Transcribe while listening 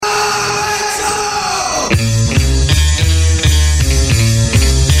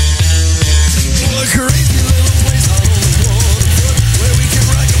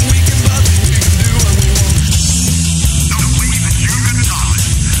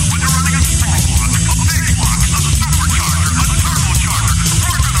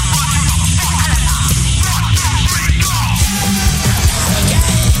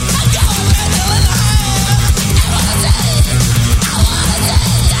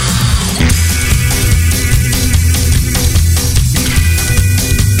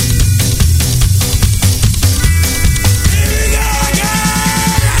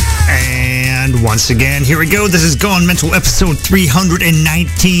once again. Here we go. This is Gone Mental episode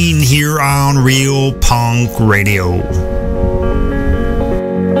 319 here on Real Punk Radio.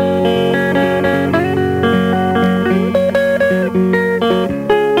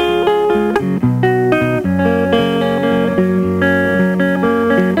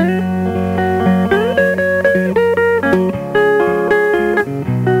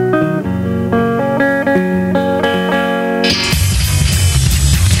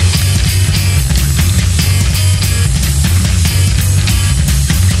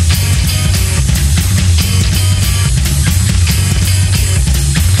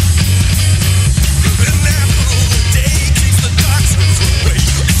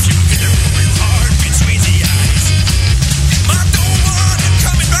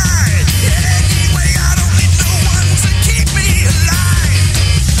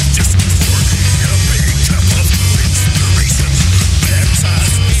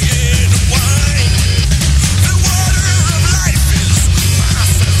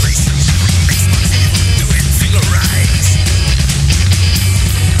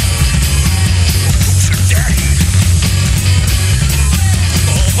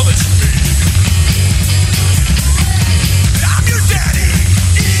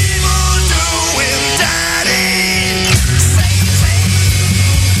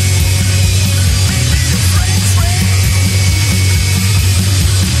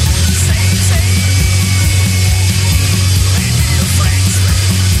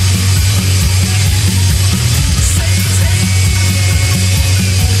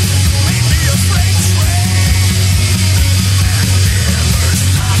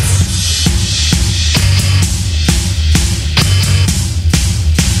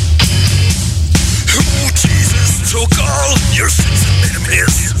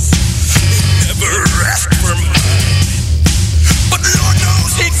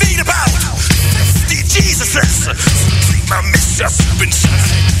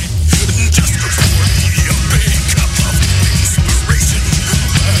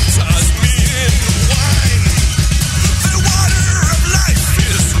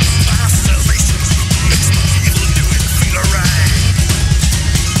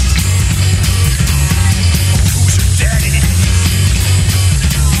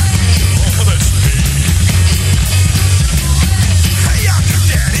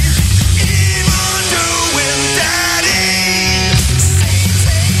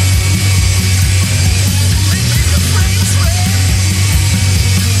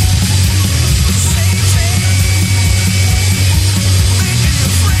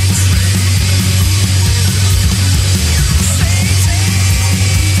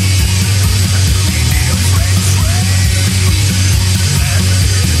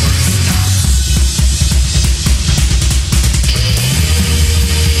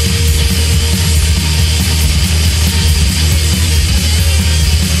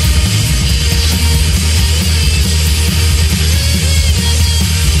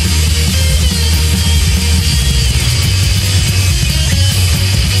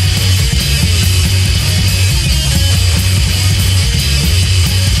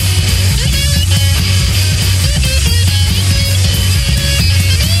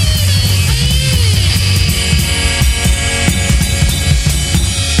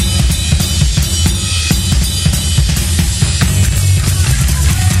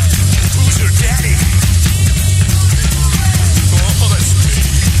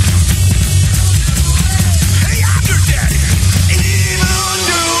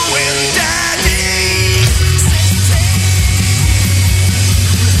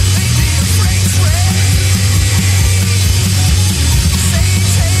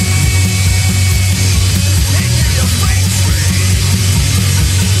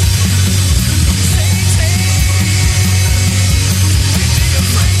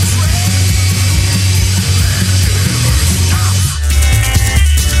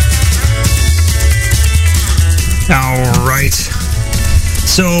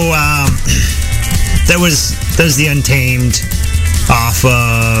 So that was the Untamed off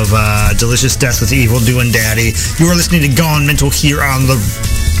of Delicious Death with Evil Doing Daddy. You are listening to Gone Mental here on the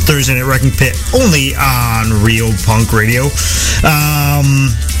Thursday Night Wrecking Pit, only on Real Punk Radio.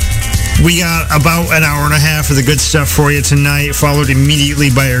 We got about an hour and a half of the good stuff for you tonight, followed immediately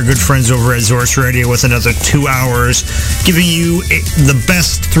by our good friends over at Zorse Radio with another 2 hours, giving you the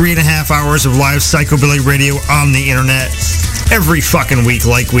best 3.5 hours of live psychobilly radio on the internet every fucking week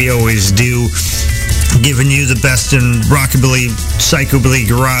like we always do, giving you the best in rockabilly, psychobilly,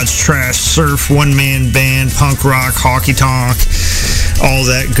 garage, trash, surf, one-man band, punk rock, honky tonk, all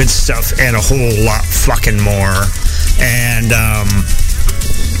that good stuff, and a whole lot fucking more. And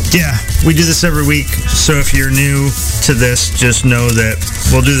Yeah, we do this every week, so if you're new to this, just know that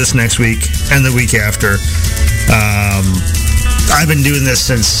we'll do this next week and the week after. I've been doing this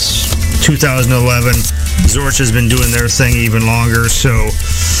since 2011. Zorch has been doing their thing even longer, so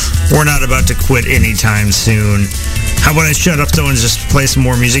we're not about to quit anytime soon. How about I shut up, though, and just play some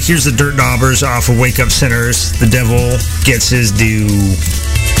more music? Here's the Dirt Daubers off of Wake Up Sinners. The Devil Gets His Due.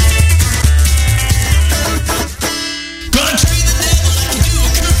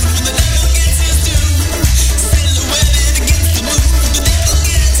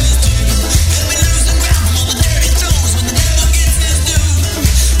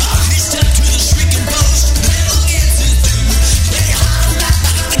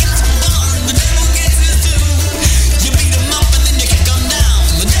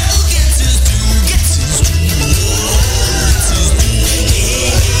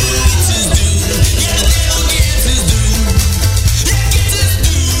 Yeah.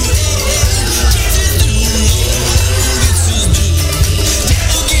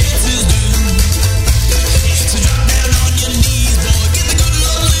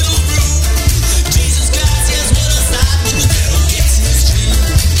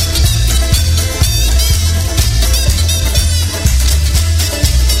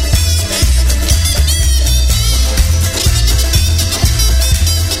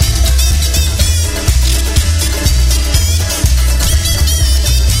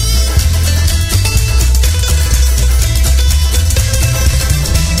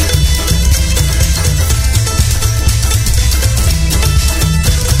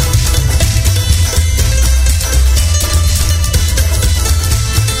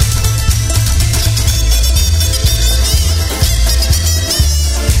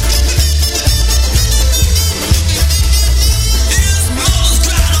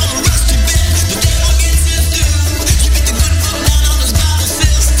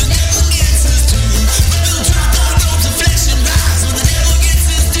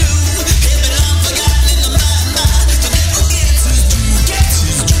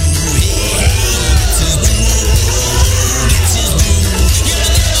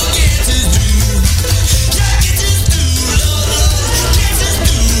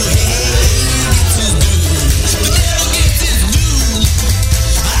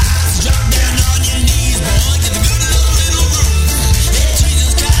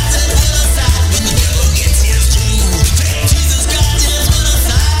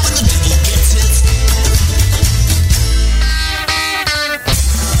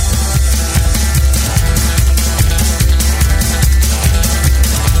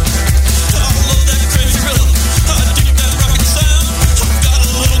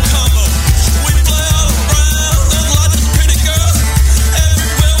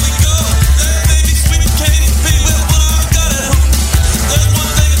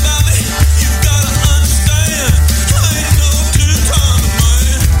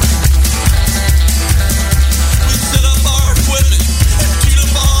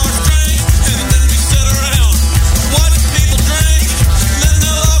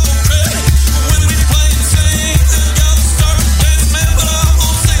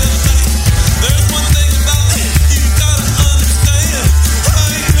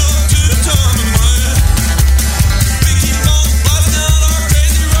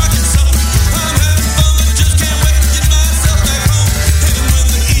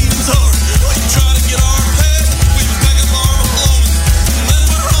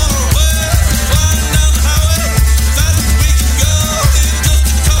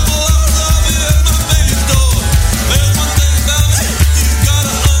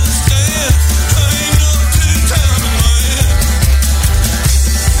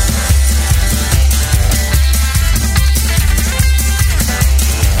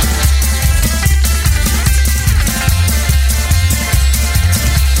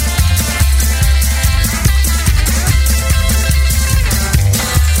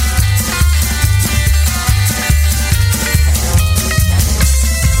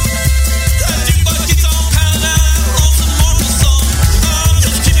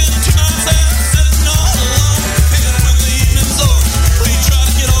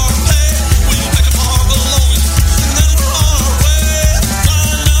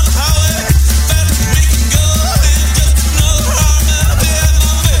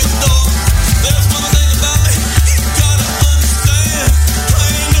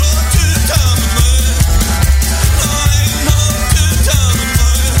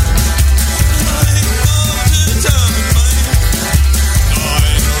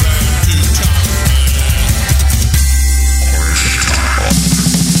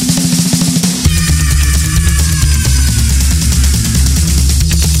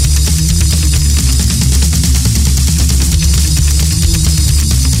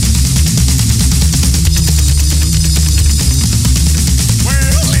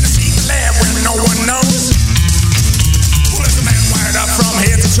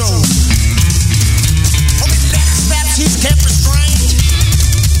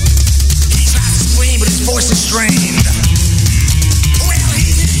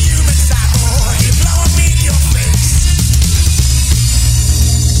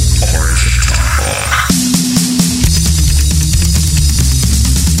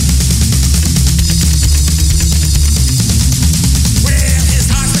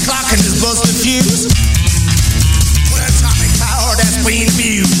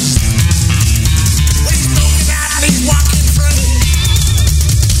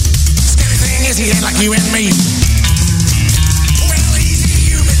 she ain't like you and me. Well,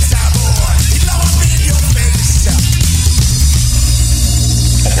 easy, you inside boy. You blow up in your face.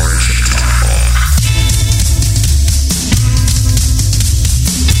 Operation Time Bomb.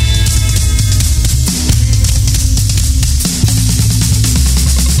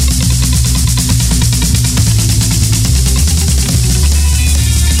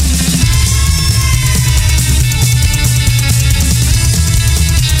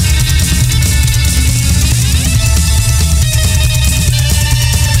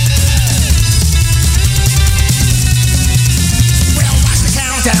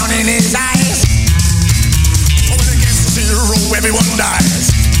 Down in his eyes. Over against zero, everyone dies.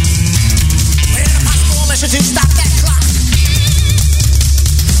 We're in a possible mission to stop that clock.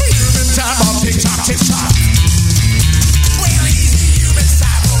 Human time bomb, tick tock, tick tock. Well, easy, human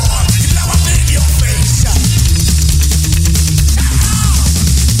cyborg. You blow up in your face.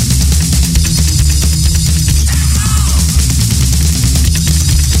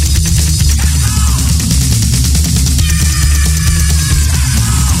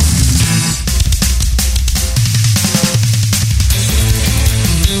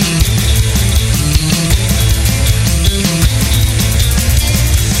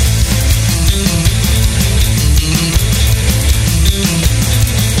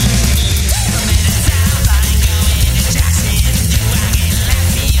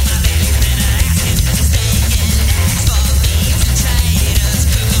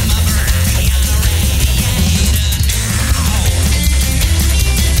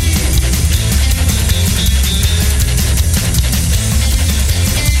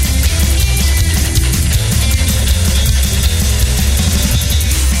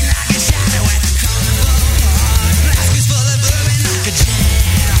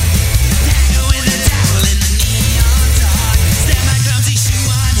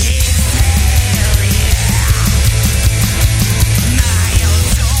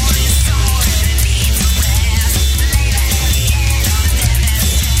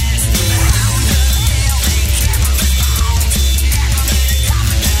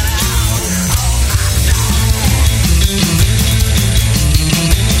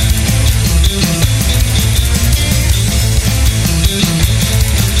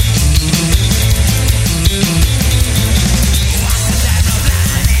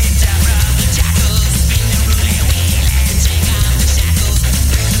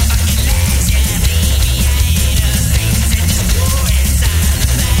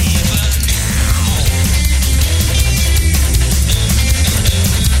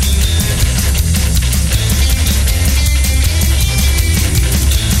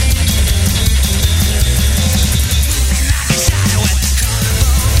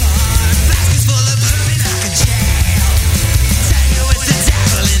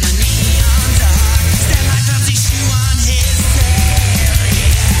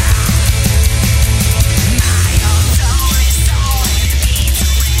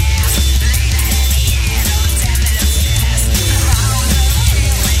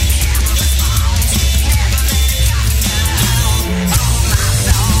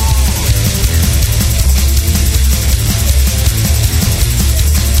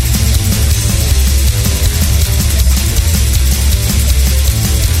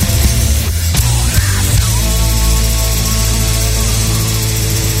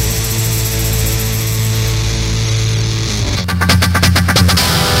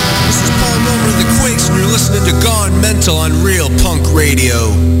 On Real Punk Radio.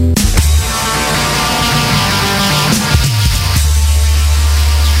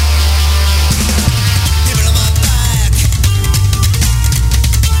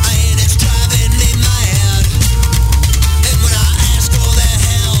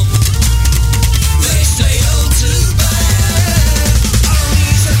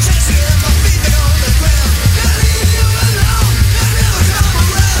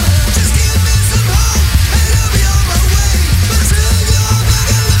 Just give me some hope and I'll be on my way. But till you're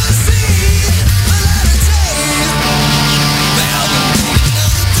back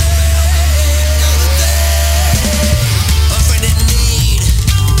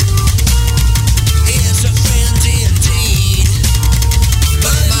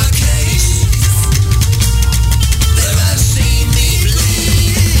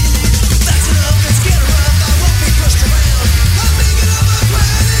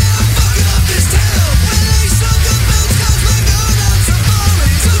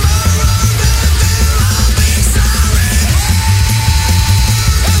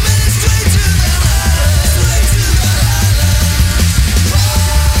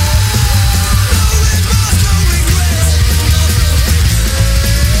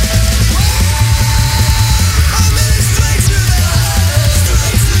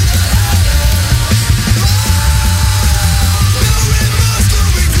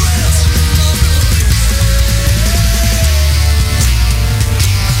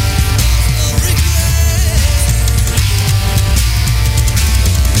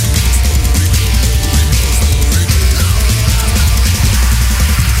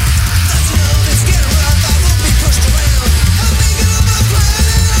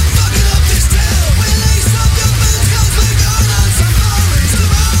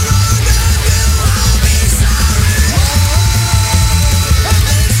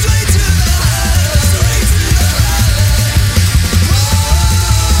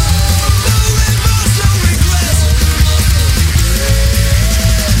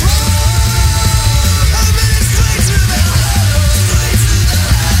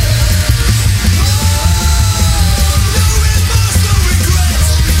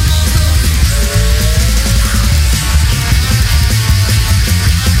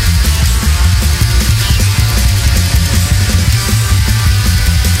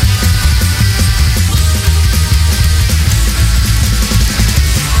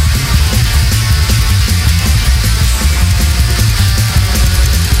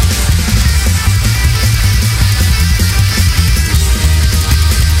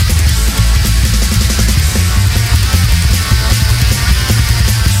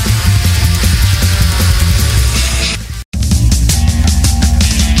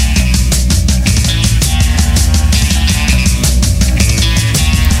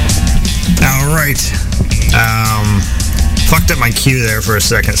cue there for a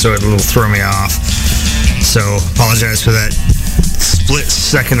second, so it'll throw me off. So apologize for that split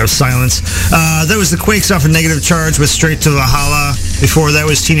second of silence. That was the Quakes off a Negative Charge with Straight to Valhalla. Before that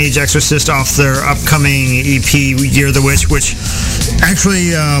was Teenage Exorcist off their upcoming EP, Year of the Witch, which actually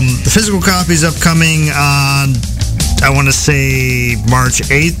the physical copy is upcoming on, I want to say, March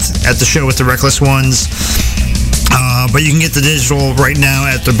 8th at the show with the Reckless Ones. But you can get the digital right now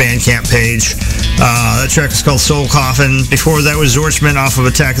at their Bandcamp page. That track is called Soul Coffin. Before that was Zorchman off of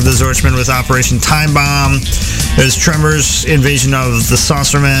Attack of the Zorchman with Operation Time Bomb. There's Tremors, Invasion of the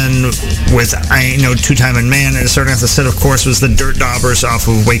Saucermen with I Ain't No Two-Timing Man. And starting off the set, of course, was the Dirt Daubers off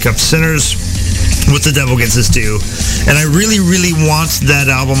of Wake Up Sinners with The Devil Gets His Due. And I really, really want that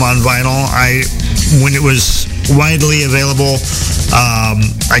album on vinyl. When it was widely available,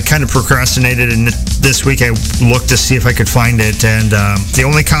 I kind of procrastinated, and this week I looked to see if I could find it, and the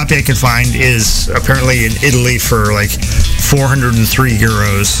only copy I could find is apparently in Italy for like 403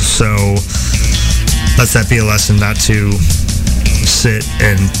 euros, so let that be a lesson not to sit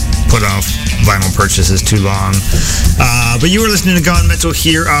and put off vinyl purchases too long. But you were listening to Gone Mental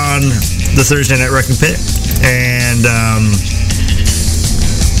here on the Thursday Night Wrecking Pit, and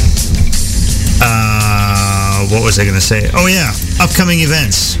what was I going to say? Oh yeah, upcoming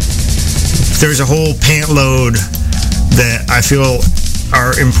events. There's a whole pant load that I feel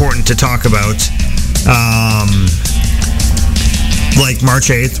are important to talk about. Like March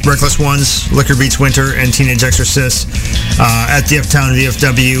 8th, Reckless Ones, Liquor Beats Winter, and Teenage Exorcist at the Uptown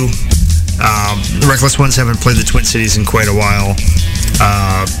VFW. The Reckless Ones haven't played the Twin Cities in quite a while.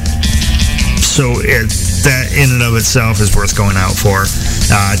 So that in and of itself is worth going out for.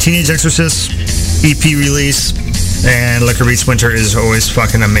 Teenage Exorcist EP release and Liquor Beats Winter is always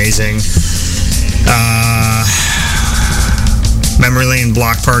fucking amazing. Memory Lane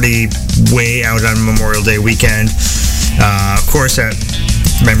Block Party way out on Memorial Day weekend. Of course at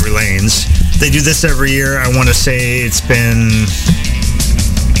Memory Lanes. They do this every year. I want to say it's been...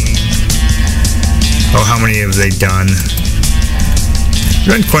 Oh, how many have they done?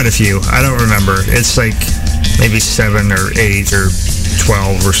 Done quite a few. I don't remember. It's like maybe 7 or 8 or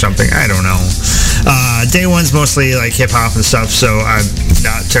 12 or something. I don't know. Day one's mostly like hip hop and stuff, so I'm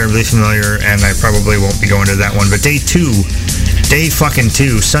not terribly familiar, and I probably won't be going to that one. But day fucking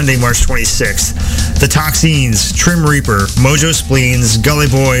two, Sunday, March 26th. The Toxines, Trim Reaper, Mojo Spleens, Gully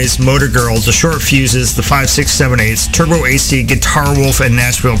Boys, Motor Girls, The Short Fuses, The 5678s, Turbo AC, Guitar Wolf, and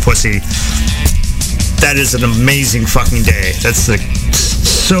Nashville Pussy. That is an amazing fucking day. That's the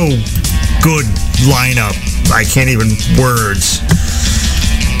so good lineup. I can't even words.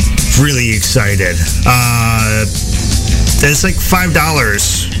 Really excited. It's like $5. And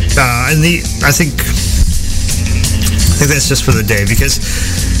I think that's just for the day, because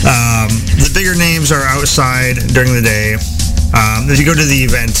the bigger names are outside during the day. If you go to the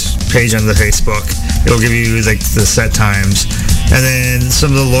event page on the Facebook, it'll give you like the set times, and then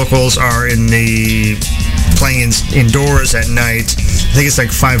some of the locals are playing indoors at night. I think it's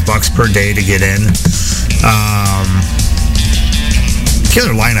like $5 per day to get in.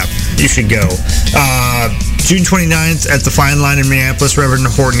 Killer lineup. You should go. June 29th at the Fine Line in Minneapolis, Reverend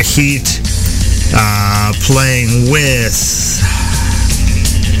Horton Heat playing with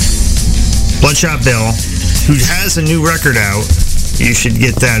Bloodshot Bill, who has a new record out. You should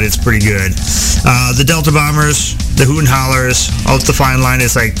get that. It's pretty good. The Delta Bombers, the Hoot and Hollers, all at the Fine Line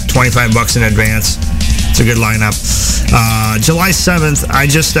is like $25 in advance. It's a good lineup. July 7th, I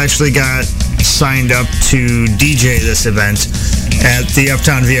just actually got signed up to DJ this event at the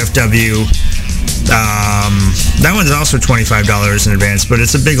Uptown VFW. That one's also $25 in advance, but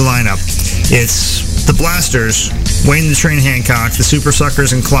it's a big lineup. It's the Blasters, Wayne the Train Hancock, the Super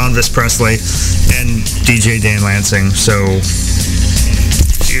Suckers, and Clownvis Presley, and DJ Dan Lansing. So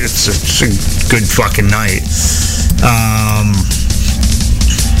it's a good fucking night.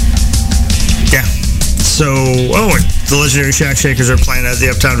 Yeah. So, the legendary Shack Shakers are playing at the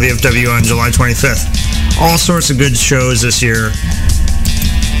Uptown VFW on July 25th. All sorts of good shows this year.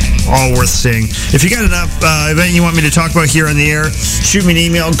 All worth seeing. If you got an event you want me to talk about here on the air, shoot me an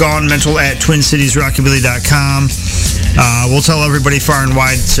email, gonemental@twincitiesrockabilly.com. We'll tell everybody far and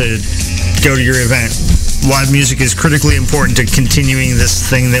wide to go to your event. Live music is critically important to continuing this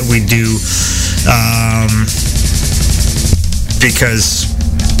thing that we do, because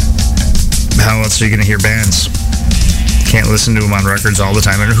how else are you going to hear bands? Can't listen to them on records all the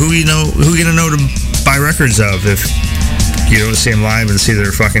time. And who you gonna know to buy records of if you don't see them live and see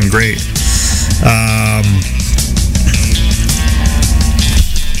they're fucking great?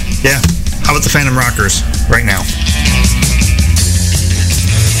 Yeah. How about the Phantom Rockers right now?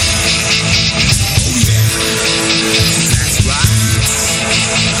 That's right.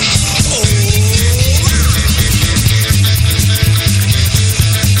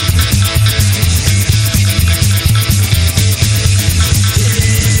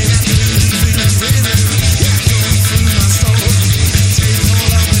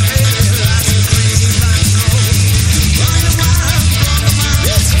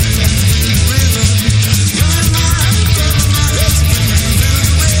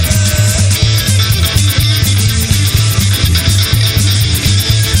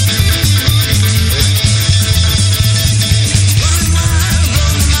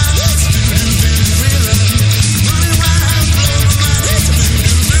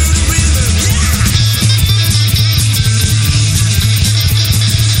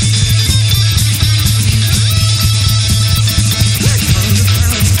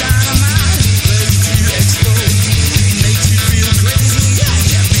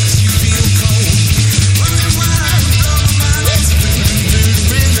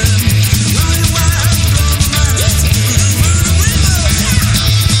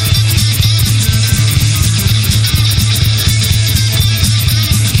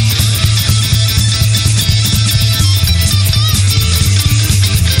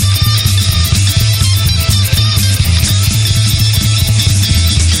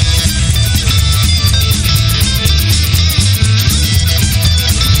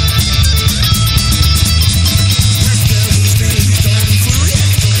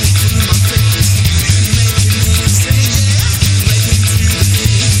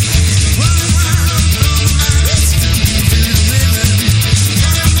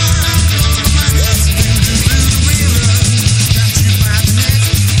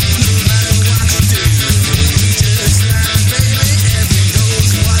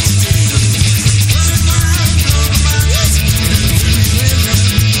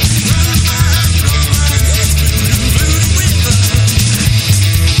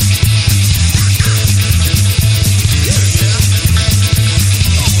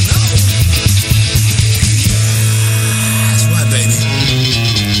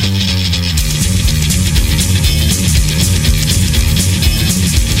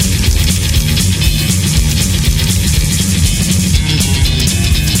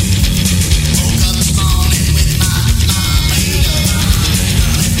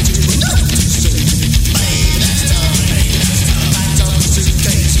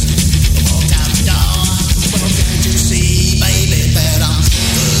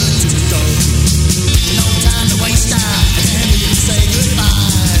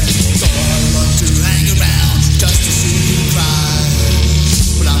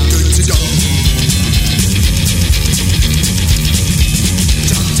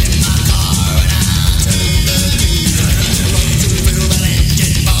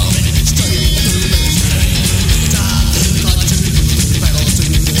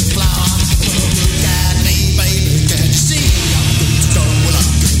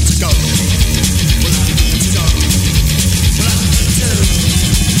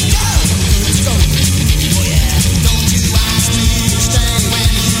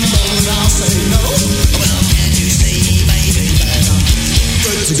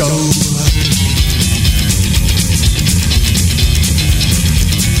 to go.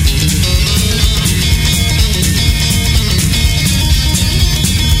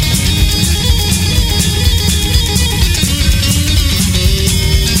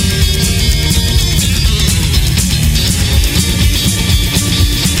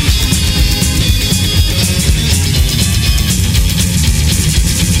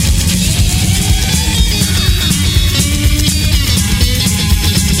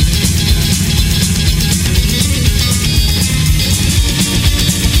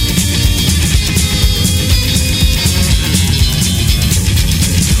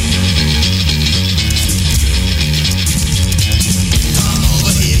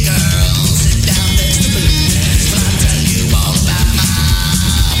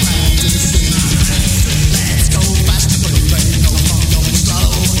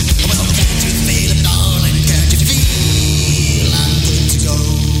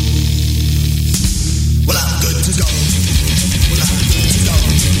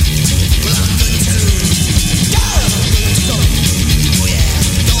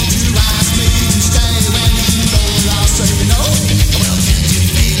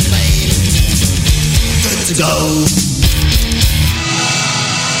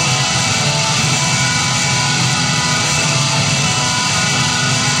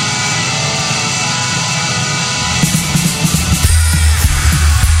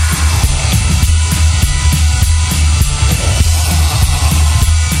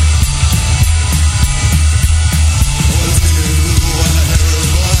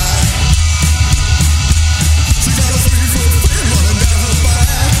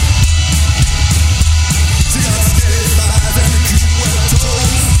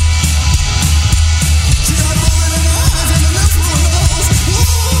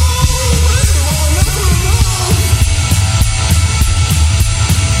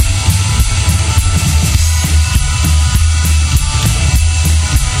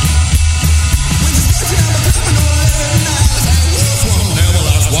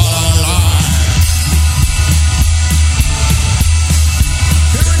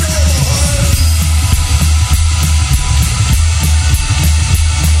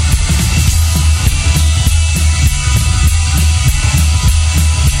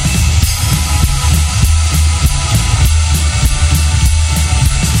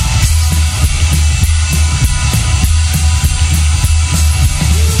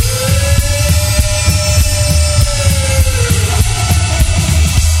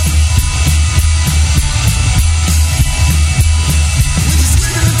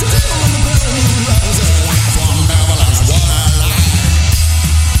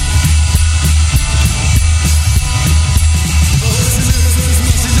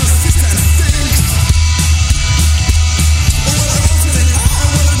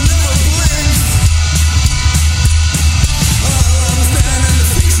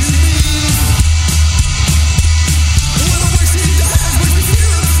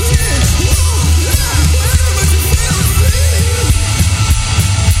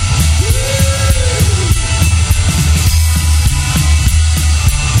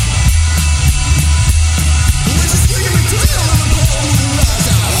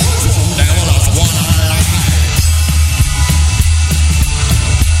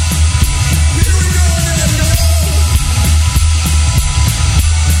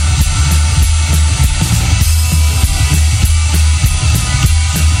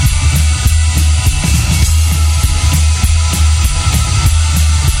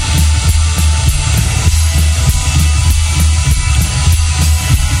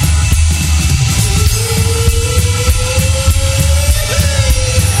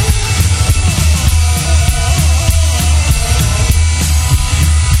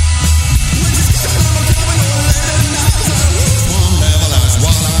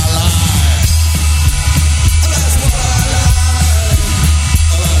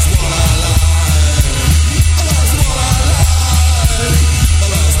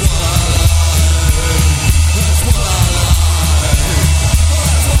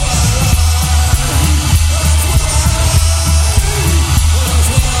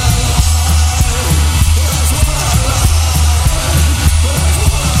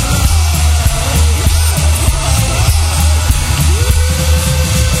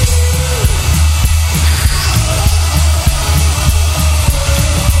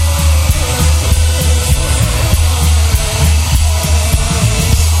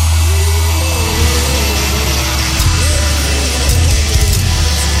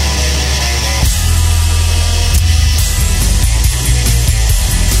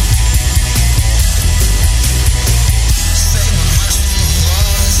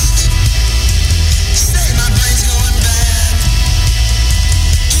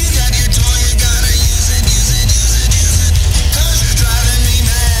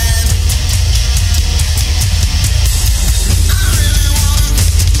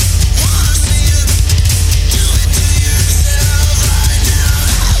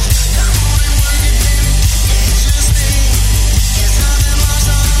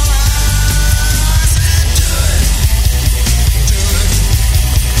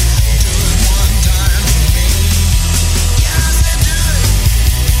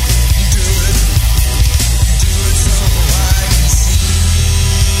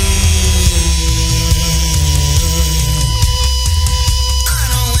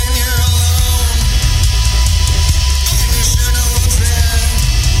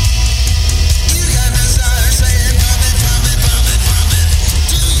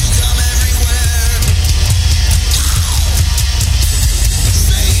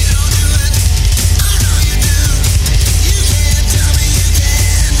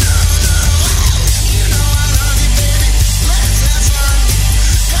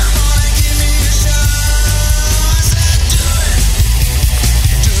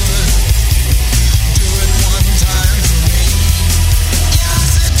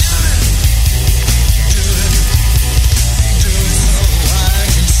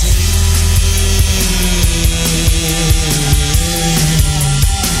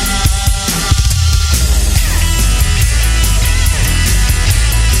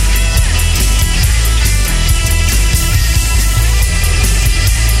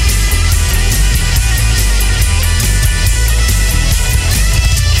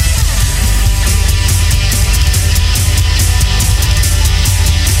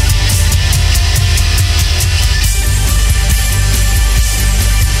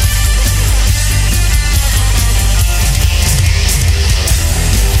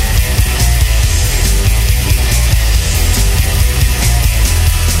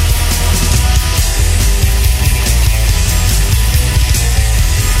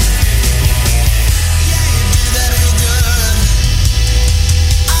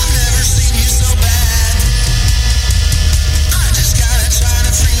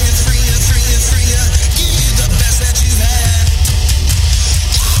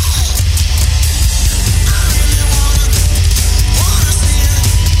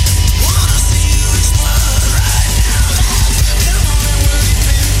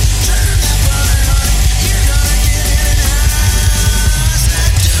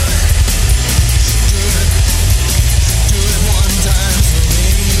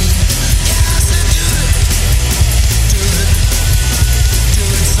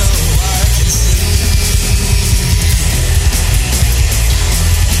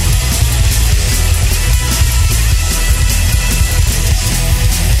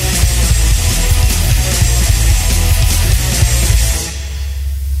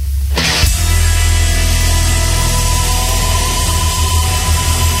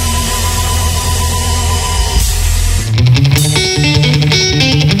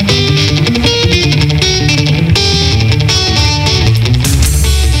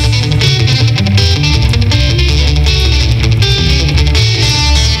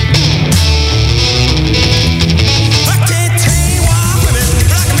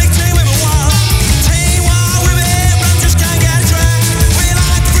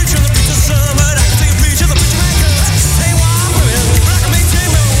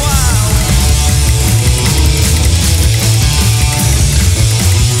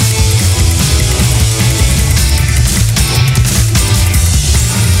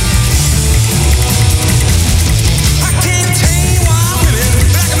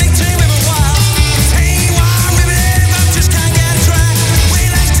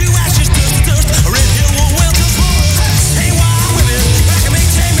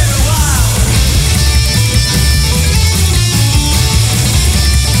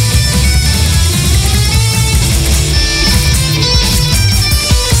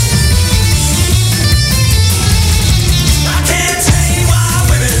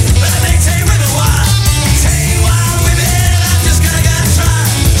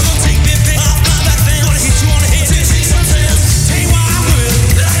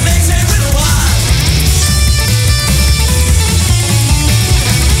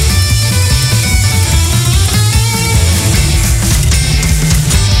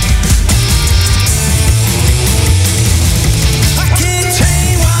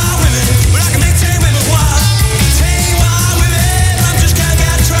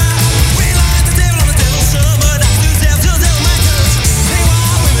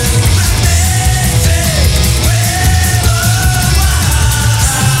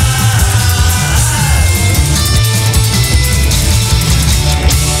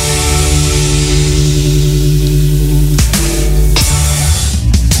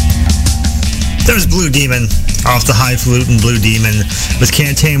 That was Blue Demon off the Highfalutin Blue Demon with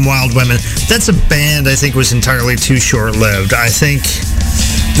Can't Tame Wild Women. That's a band I think was entirely too short-lived. I think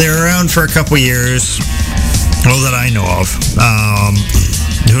they were around for a couple years, well, that I know of.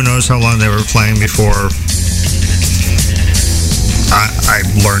 Who knows how long they were playing before I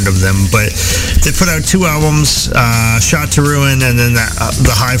learned of them, but they put out 2 albums, Shot to Ruin and then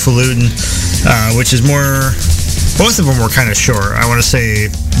the Highfalutin, which is more, both of them were kind of short. I want to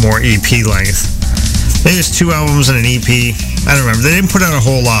say more EP length. Maybe it's 2 albums and an EP. I don't remember. They didn't put out a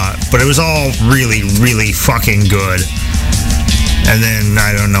whole lot, but it was all really, really fucking good. And then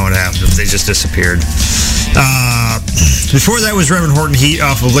I don't know what happened. They just disappeared. Before that was Reverend Horton Heat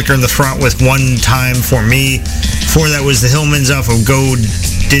off of Liquor in the Front with One Time for Me. Before that was the Hillmans off of Go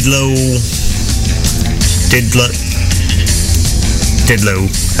Didlow.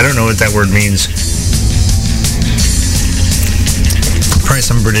 I don't know what that word means. Probably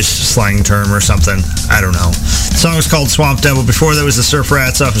some British slang term or something. I don't know. The song was called Swamp Devil. Before that was the Surf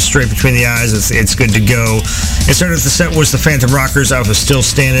Rats off of Straight Between the Eyes. It's Good to Go. And started with the set was the Phantom Rockers off of Still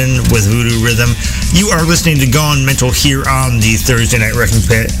Standing with Voodoo Rhythm. You are listening to Gone Mental here on the Thursday Night Wrecking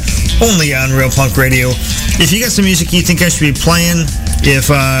Pit, only on Real Punk Radio. If you got some music you think I should be playing, if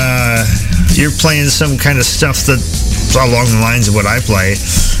you're playing some kind of stuff that's along the lines of what I play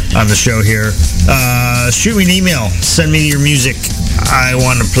on the show here, shoot me an email. Send me your music. I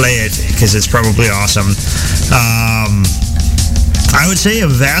want to play it because it's probably awesome. I would say a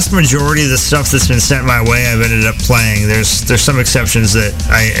vast majority of the stuff that's been sent my way I've ended up playing. There's some exceptions that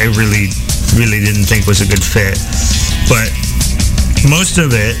I really didn't think was a good fit, but most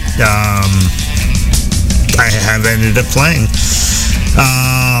of it I have ended up playing.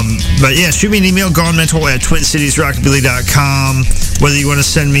 But yeah, shoot me an email, gonemental@twincitiesrockabilly.com. Whether you want to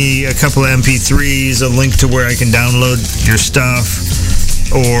send me a couple of MP3s, a link to where I can download your stuff,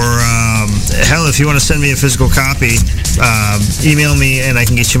 or hell, if you want to send me a physical copy, email me and I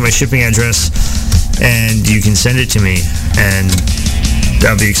can get you my shipping address and you can send it to me. And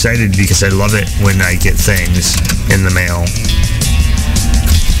I'll be excited because I love it when I get things in the mail.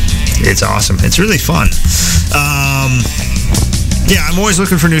 It's awesome. It's really fun. Yeah, I'm always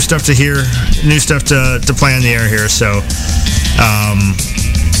looking for new stuff to hear, new stuff to play on the air here, so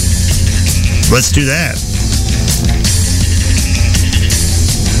let's do that.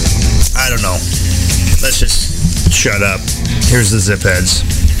 I don't know. Let's just shut up. Here's the Zip Heads.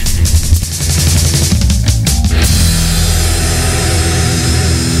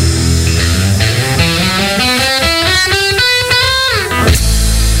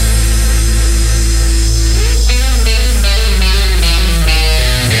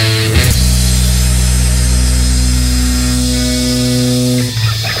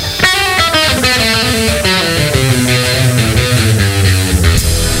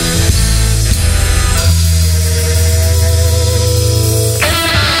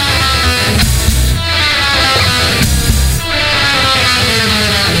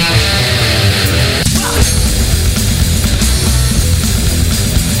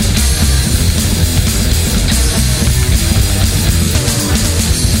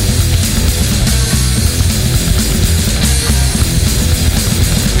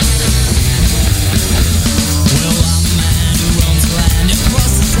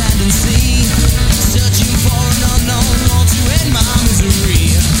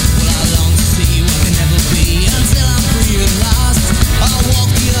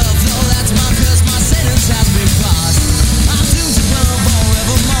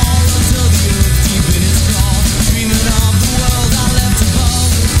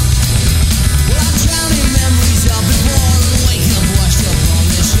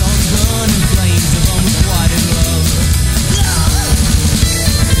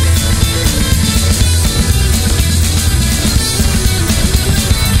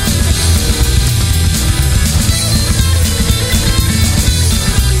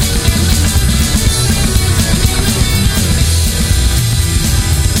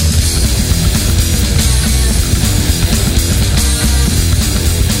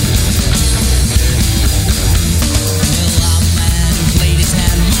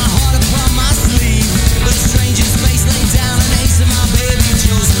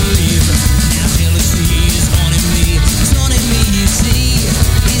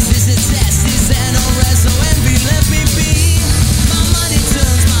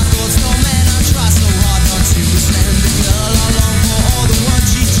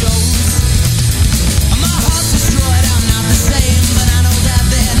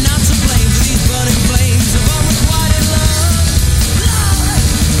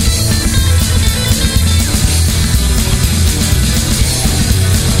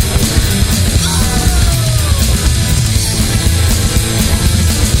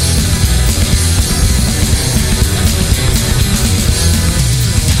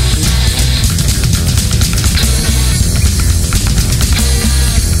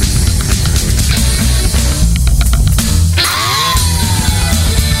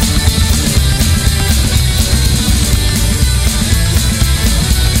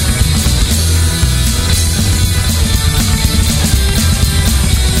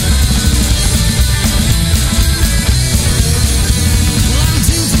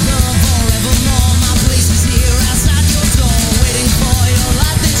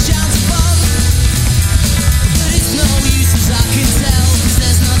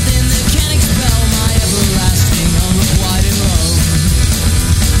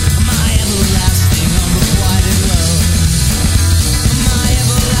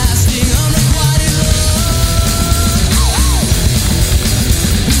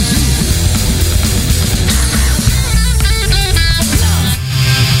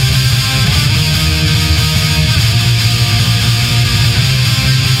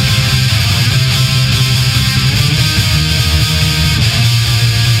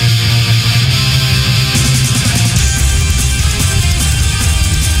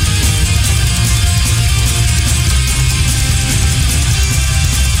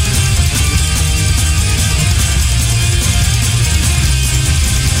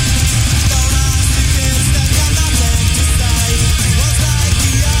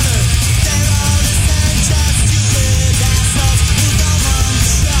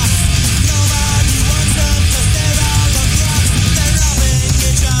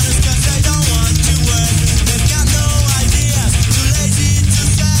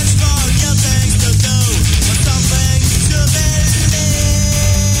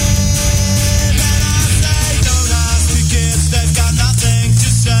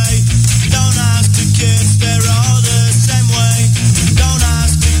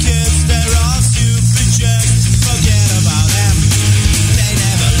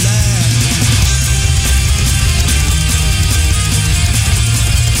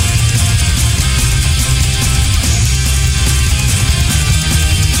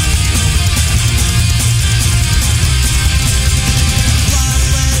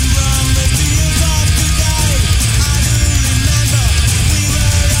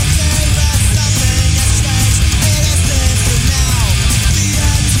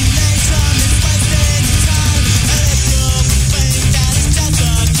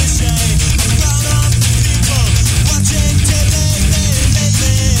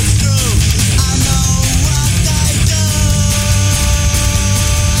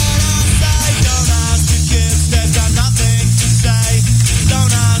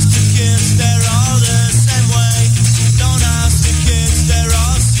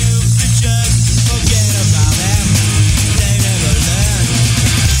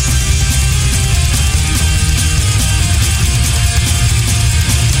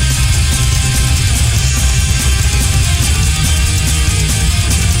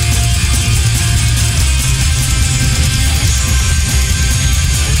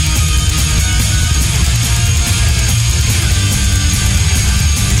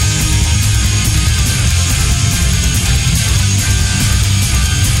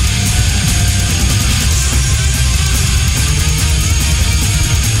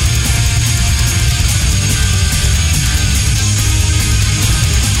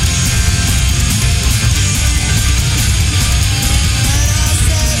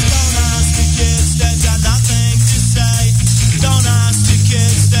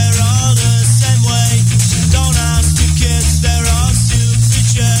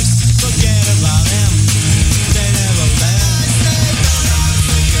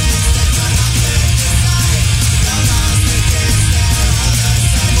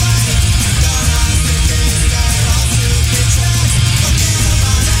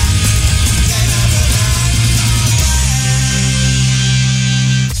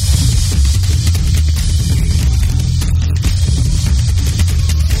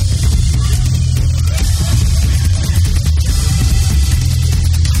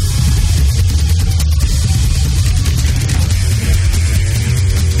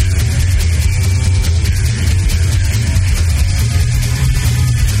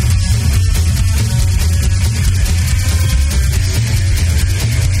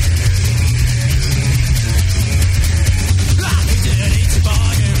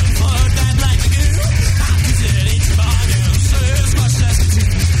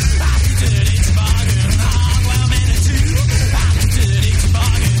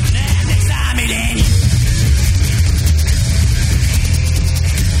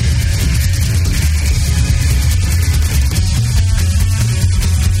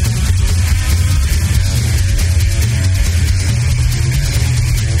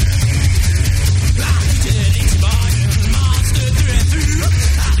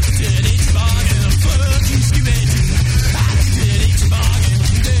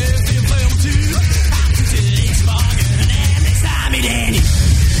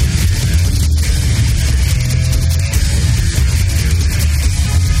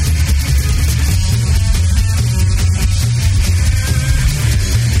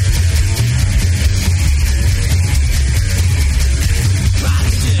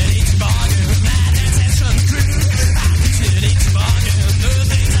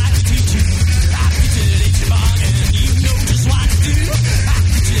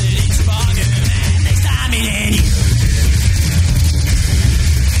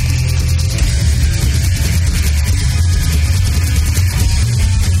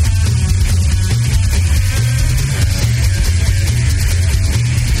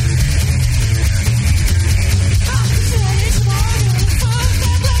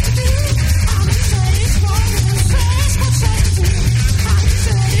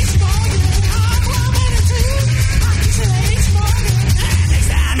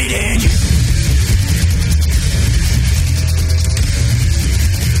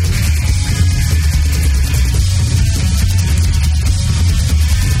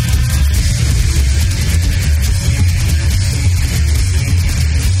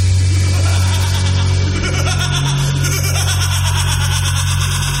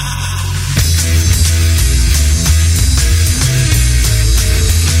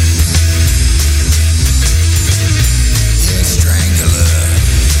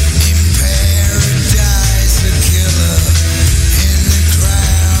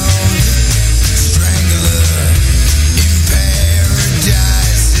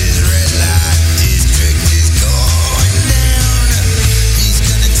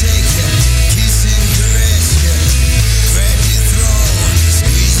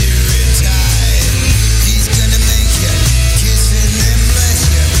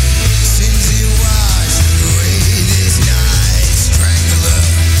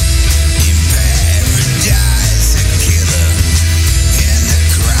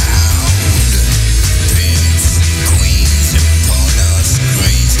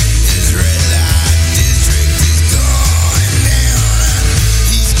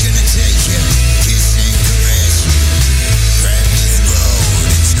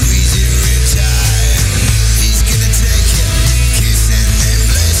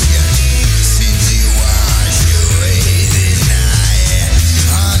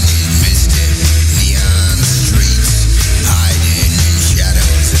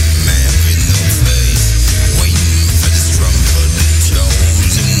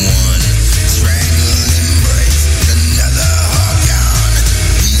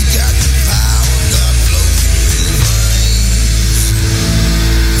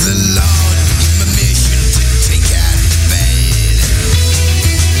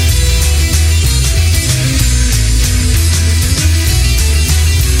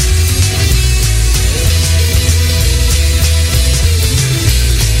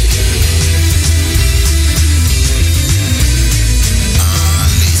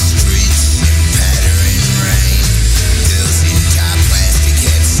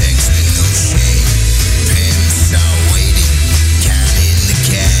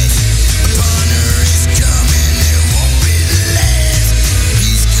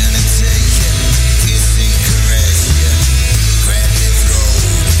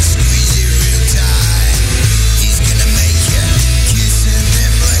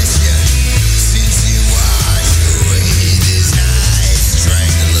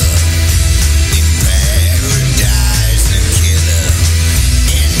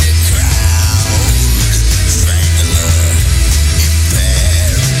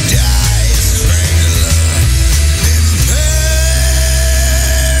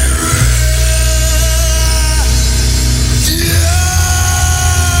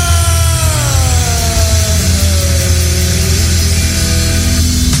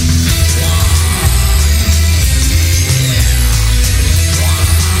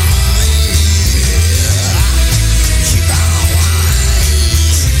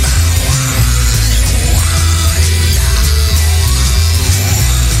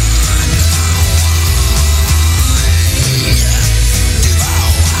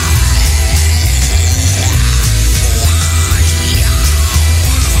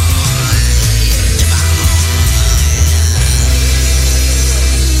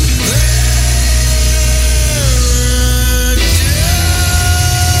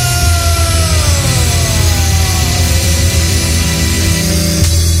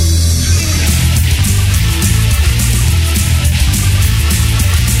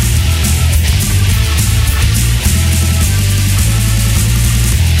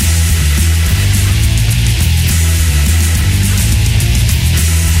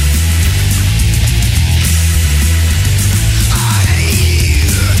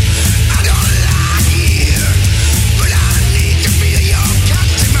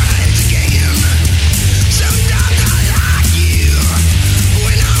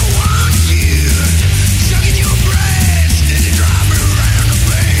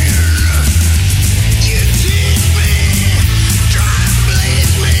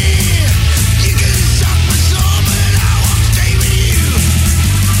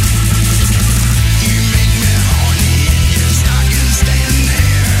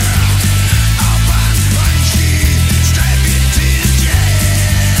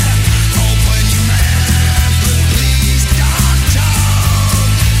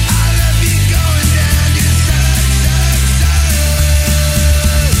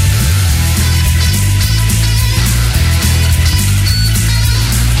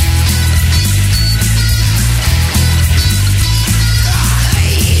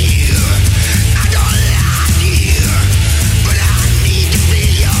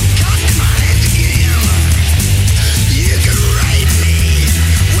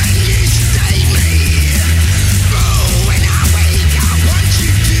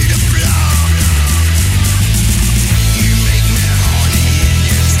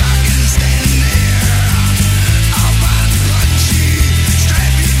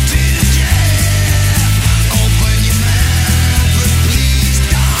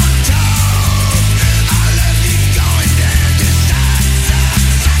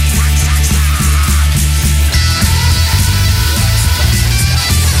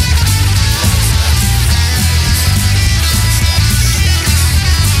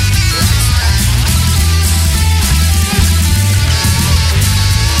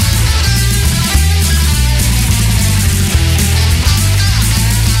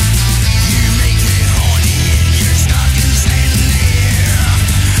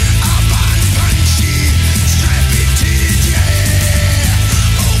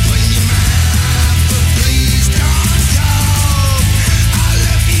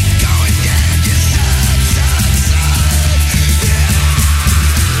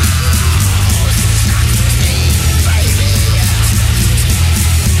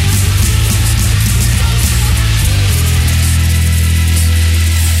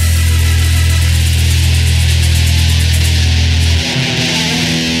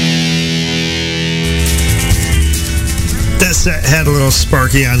 set had a little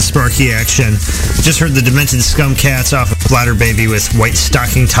Sparky on Sparky action. Just heard the Demented Scum Cats off of Bladder Baby with White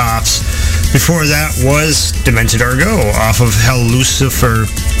Stocking Tops. Before that was Demented Argo off of Hallucifer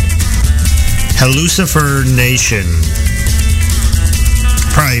Nation.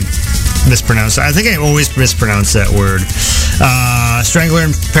 Probably mispronounced. I think I always mispronounce that word. Strangler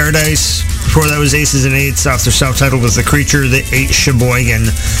in Paradise. Before that was Aces and Eights off their self-titled with The Creature, The Eight Sheboygan.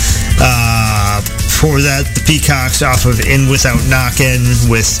 Before that, The Peacocks off of In Without Knockin'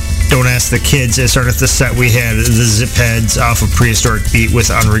 with Don't Ask the Kids. It started the set we had The Zipheads off of Prehistoric Beat with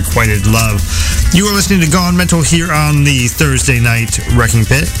Unrequited Love. You are listening to Gone Mental here on the Thursday night Wrecking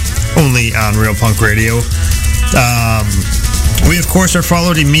Pit, only on Real Punk Radio. We, of course, are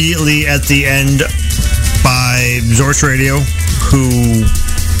followed immediately at the end by Zorch Radio, who,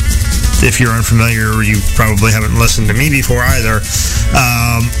 if you're unfamiliar, you probably haven't listened to me before either.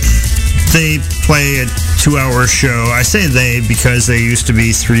 They play a 2-hour show. I say they because they used to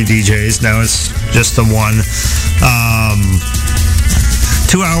be 3 DJs. Now it's just the one.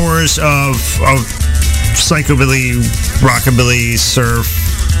 2 hours of psychobilly, rockabilly, surf,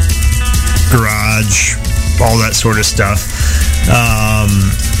 garage, all that sort of stuff.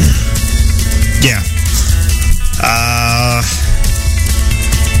 Yeah.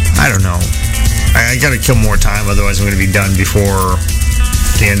 I don't know. I gotta kill more time, otherwise I'm gonna be done before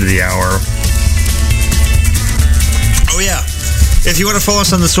the end of the hour. Oh yeah. If you want to follow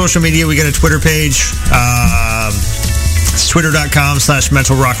us on the social media, we got a Twitter page. It's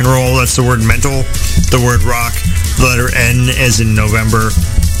twitter.com/mental rock and roll. That's the word mental, the word rock, the letter N as in November,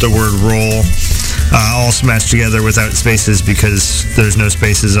 the word roll. All smashed together without spaces because there's no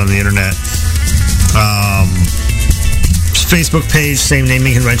spaces on the internet. Facebook page, same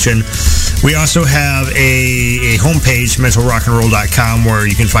naming convention. We also have a homepage, mentalrockandroll.com, where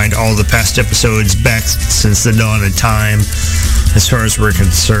you can find all the past episodes back since the dawn of time, as far as we're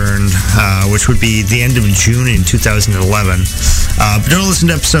concerned, which would be the end of June in 2011. But don't listen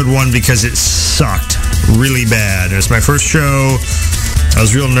to episode 1 because it sucked really bad. It was my first show. I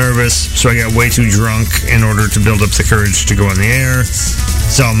was real nervous, so I got way too drunk in order to build up the courage to go on the air.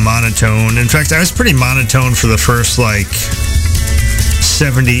 It's all monotone. In fact, I was pretty monotone for the first,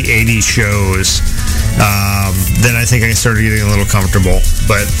 70, 80 shows. Then I think I started getting a little comfortable.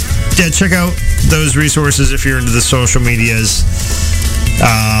 But, yeah, check out those resources if you're into the social medias.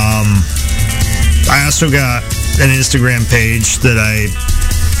 I also got an Instagram page that I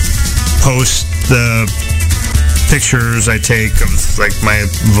post the pictures I take of my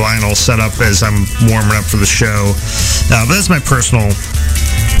vinyl setup as I'm warming up for the show. But that's my personal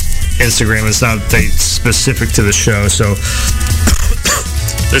Instagram. It's not specific to the show, so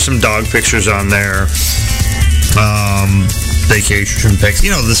there's some dog pictures on there. Vacation pics,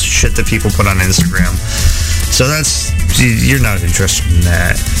 this shit that people put on Instagram. So you're not interested in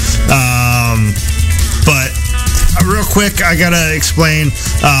that. But real quick, I gotta explain.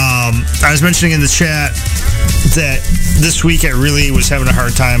 I was mentioning in the chat that this week I really was having a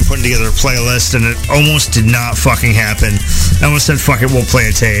hard time putting together a playlist, and it almost did not fucking happen. I almost said, fuck it, we'll play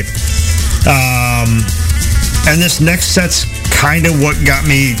a tape. And this next set's kind of what got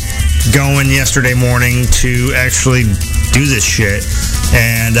me going yesterday morning to actually do this shit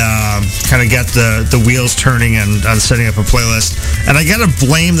and kind of got the wheels turning on setting up a playlist. And I gotta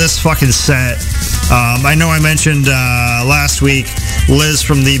blame this fucking set. I know I mentioned last week Liz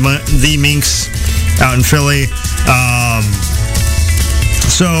from the Minx out in Philly.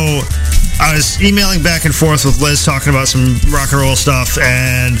 So I was emailing back and forth with Liz talking about some rock and roll stuff,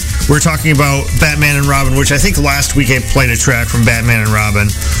 and we're talking about Batman and Robin, which I think last week I played a track from Batman and Robin.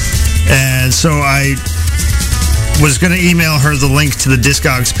 And so I was going to email her the link to the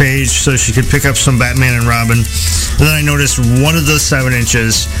Discogs page so she could pick up some Batman and Robin. And then I noticed one of the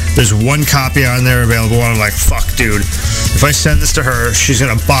 7-inches, there's one copy on there available, and I'm like, fuck, dude. If I send this to her, she's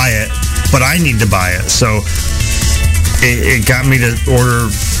going to buy it, but I need to buy it. So it got me to order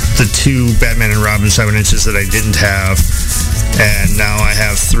the 2 Batman and Robin 7-inches that I didn't have. And now I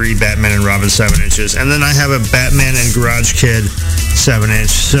have 3 Batman and Robin 7-inches. And then I have a Batman and Garage Kid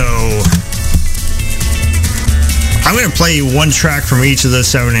 7-inch. So I'm going to play you one track from each of those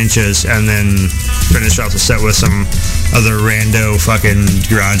 7-inches and then finish off the set with some other rando fucking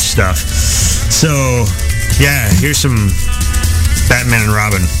garage stuff. So, yeah, here's some Batman and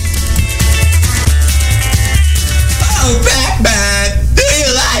Robin. Oh, Batman, do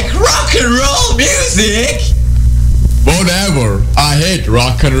you like rock and roll music? Whatever. I hate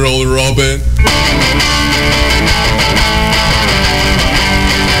rock and roll, Robin.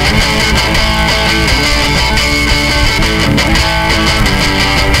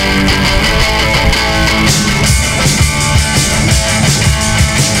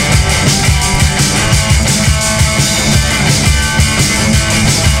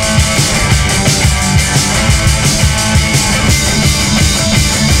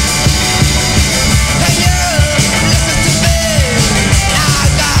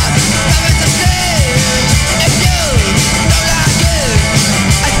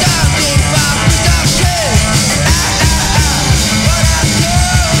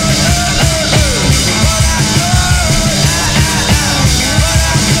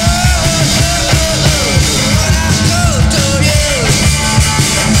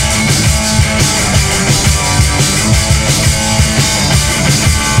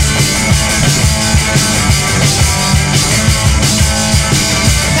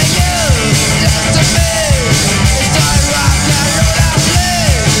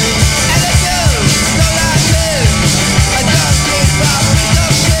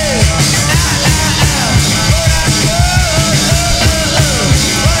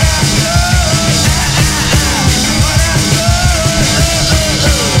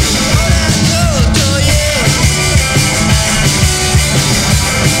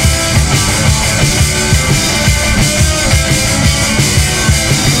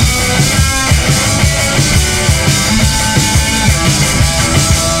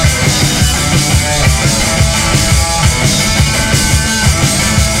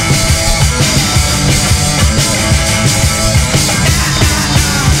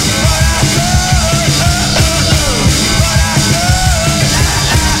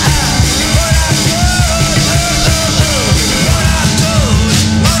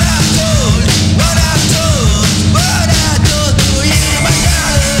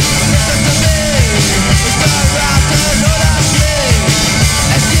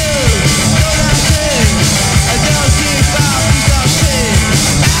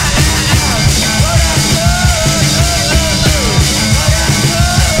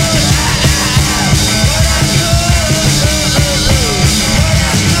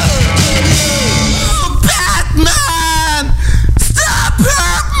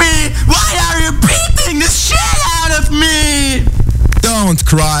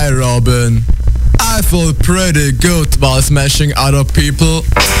 right, Robin. I feel pretty good while smashing other people.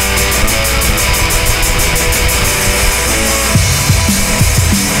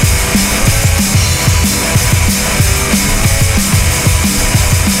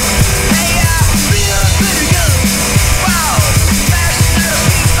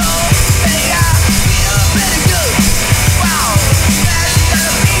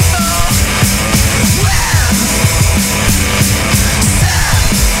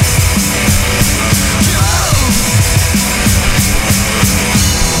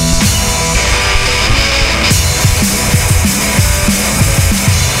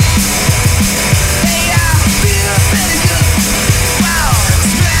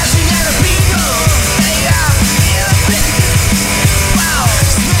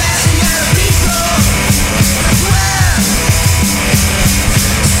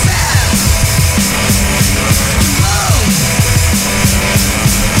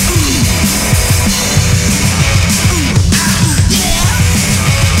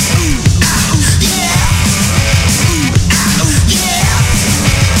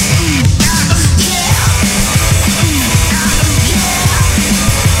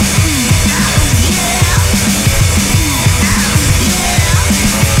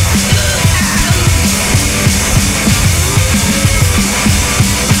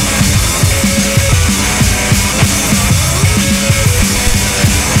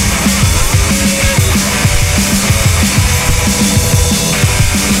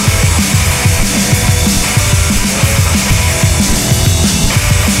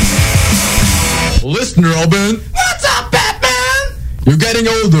 Listen, Robin. What's up, Batman? You're getting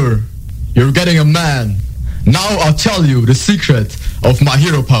older. You're getting a man. Now I'll tell you the secret of my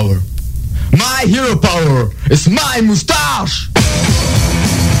hero power. My hero power is my mustache.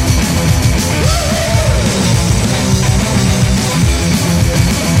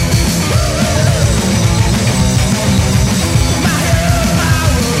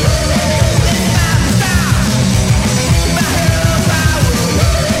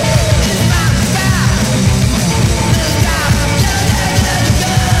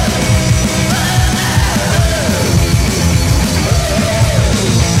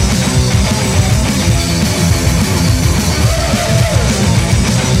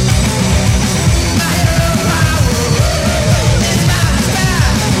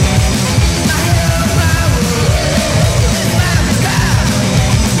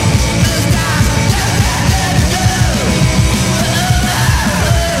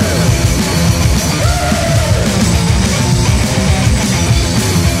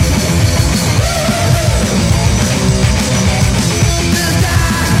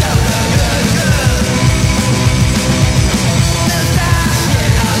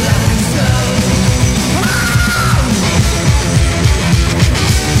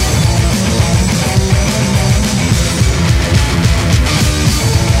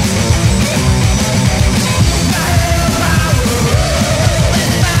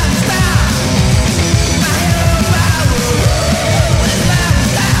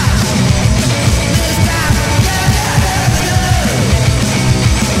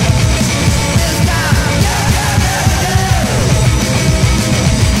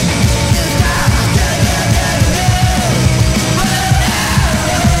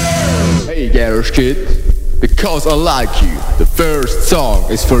 Garage Kid, because I like you, the first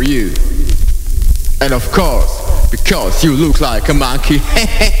song is for you. And of course, because you look like a monkey.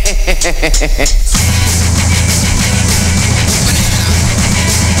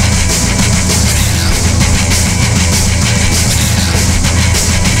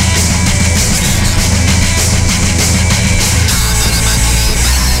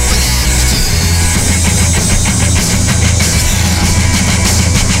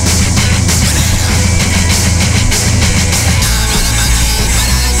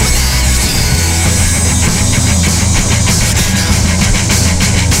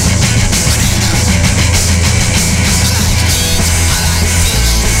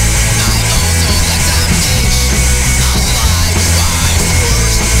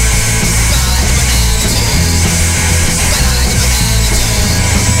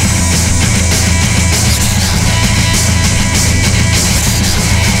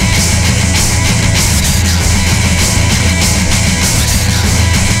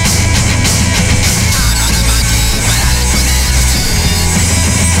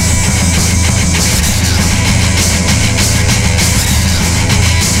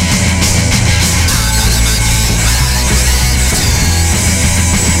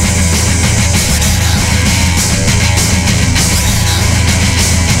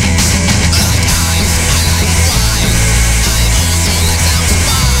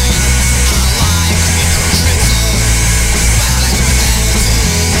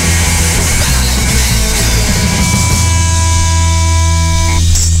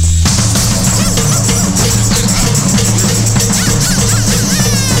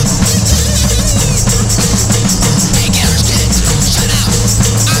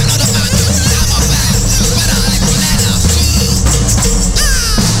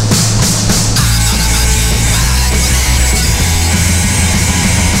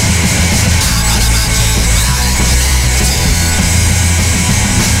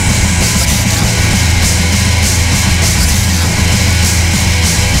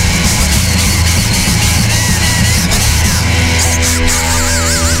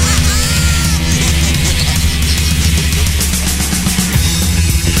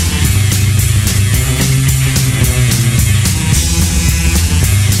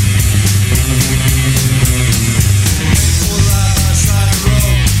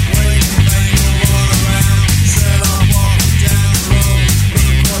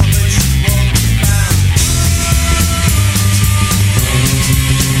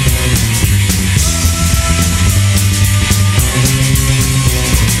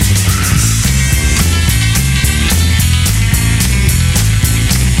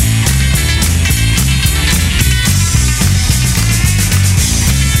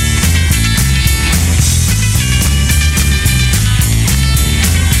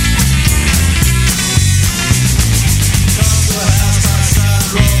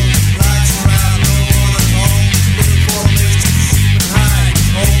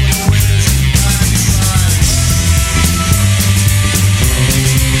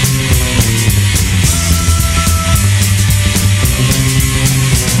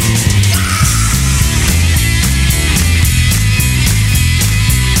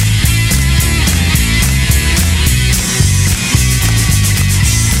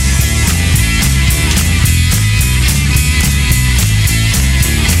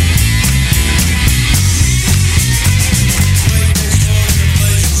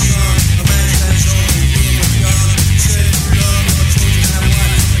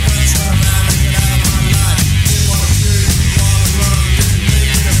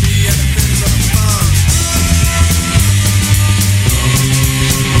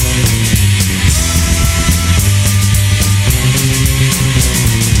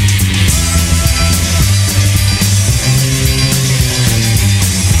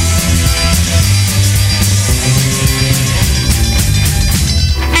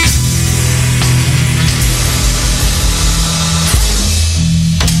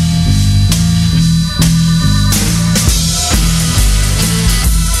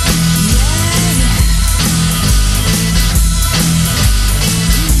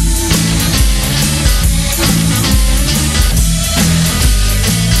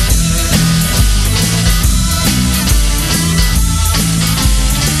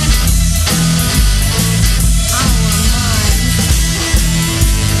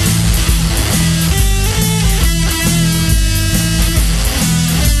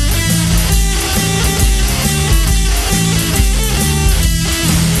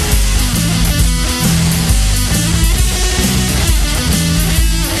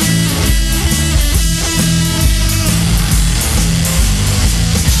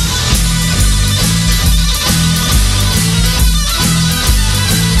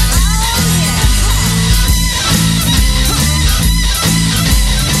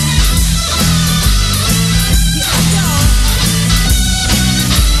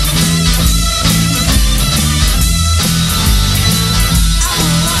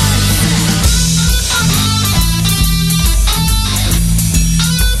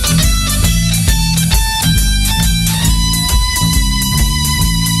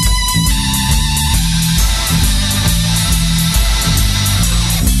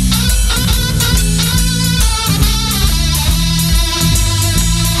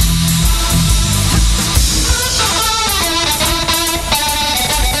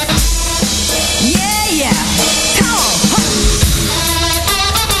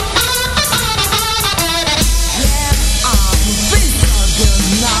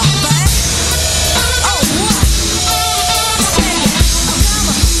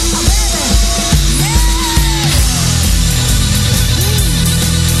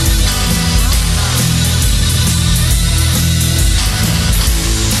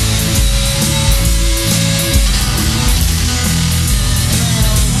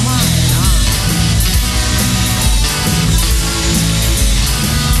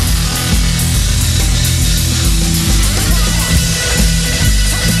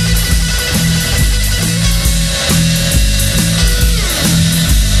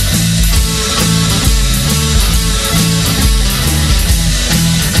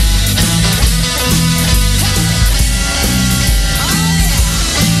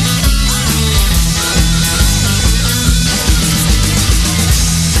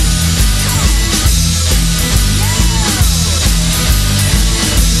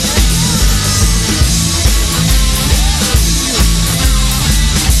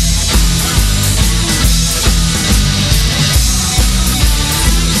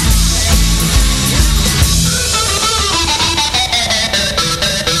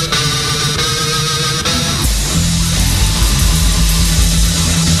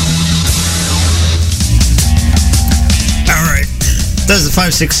 that's the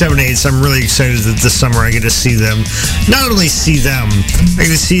 5, 6, 7, 8. So I'm really excited that this summer I get to see them. Not only see them, I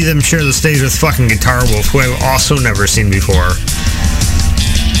get to see them share the stage with fucking Guitar Wolf, who I've also never seen before.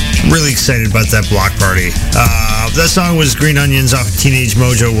 Really excited about that block party. That song was Green Onions off of Teenage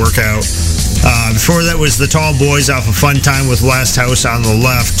Mojo Workout. Before that was The Tall Boys off of Fun Time with Last House on the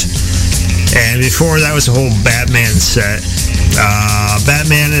Left. And before that was a whole Batman set.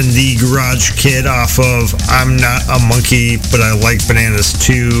 Batman and the Garage Kid off of I'm Not a Monkey, but I Like Bananas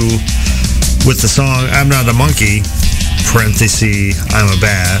Too, with the song I'm Not a Monkey, parenthesis, I'm a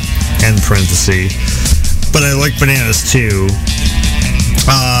bat, end parenthesis, but I Like Bananas Too.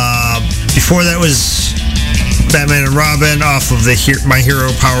 Before that was Batman and Robin off of the My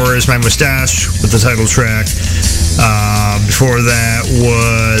Hero Power Is My Mustache with the title track. Before that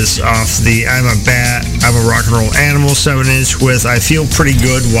was off the I'm a Bat, I'm a Rock and Roll Animal 7-inch with I Feel Pretty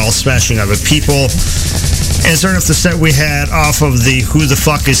Good While Smashing Other People. And starting off the set we had off of the Who the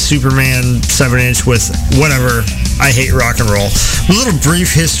Fuck is Superman 7-inch with Whatever, I Hate Rock and Roll. A little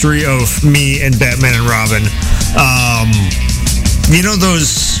brief history of me and Batman and Robin. You know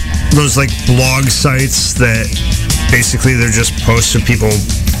those like blog sites that basically they're just posts of people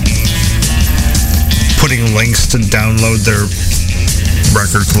putting links to download their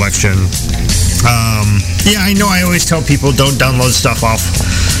record collection. Yeah, I know I always tell people don't download stuff off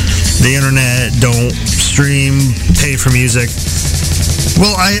the internet, don't stream, pay for music.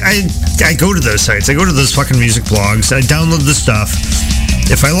 Well, I go to those sites. I go to those fucking music blogs. I download the stuff.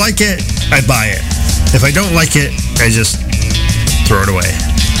 If I like it, I buy it. If I don't like it, I just throw it away.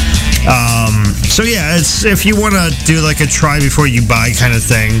 So yeah, it's if you want to do like a try before you buy kind of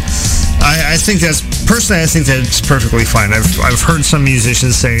thing, I think that's personally I think that's perfectly fine. I've heard some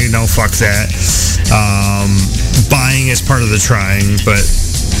musicians say no, fuck that. Buying is part of the trying, but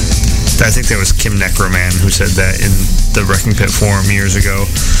I think that was Kim Necroman who said that in the Wrecking Pit forum years ago.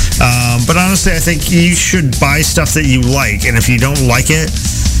 But honestly, I think you should buy stuff that you like, and if you don't like it,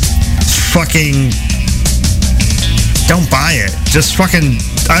 fucking don't buy it. Just fucking.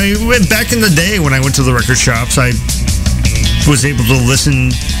 I went back in the day when I went to the record shops. I was able to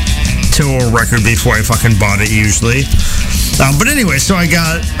listen to a record before I fucking bought it usually. But anyway, so I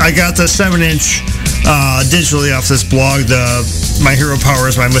got the 7-inch digitally off this blog. The My Hero Power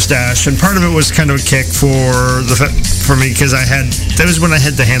Is My Mustache, and part of it was kind of a kick for me because that was when I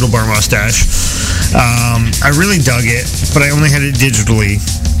had the handlebar mustache. I really dug it, but I only had it digitally.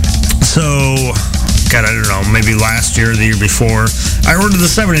 So, God, I don't know, maybe last year or the year before, I ordered the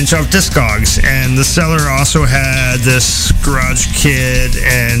 7-inch off Discogs, and the seller also had this Garage Kid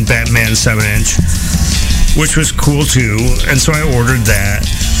and Batman 7-inch, which was cool too, and so I ordered that.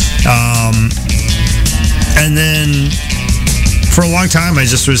 And then for a long time, I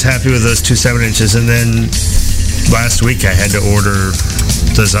just was happy with those two 7-inches, and then last week I had to order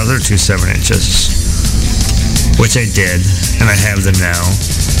those other two 7-inches, which I did, and I have them now.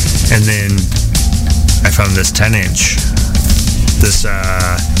 And then I found this 10-inch, this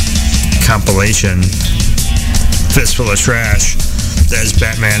compilation, Fistful of Trash, that has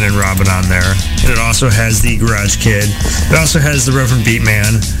Batman and Robin on there. And it also has the Garage Kid. It also has the Reverend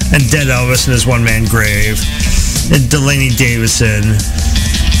Beatman and Dead Elvis in his one-man grave, and Delaney Davison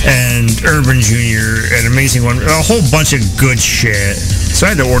and Urban Jr., an amazing one, a whole bunch of good shit. So I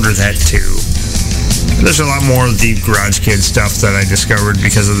had to order that too. There's a lot more of the Garage Kid stuff that I discovered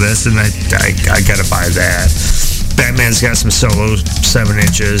because of this, and I gotta buy that. Batman's got some solo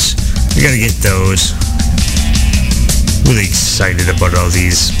 7-inches. You gotta get those. Really excited about all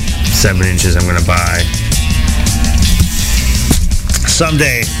these 7-inches I'm gonna buy.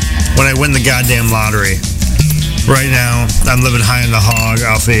 Someday, when I win the goddamn lottery. Right now, I'm living high in the hog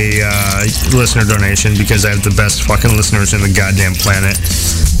off a listener donation because I have the best fucking listeners in the goddamn planet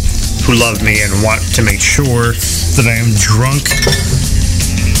who love me and want to make sure that I am drunk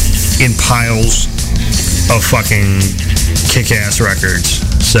in piles of fucking kick-ass records.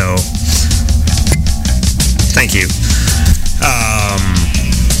 So, thank you.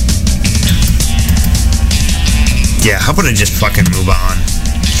 Yeah, how about I just fucking move on?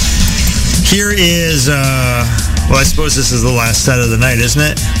 Here is, well, I suppose this is the last set of the night, isn't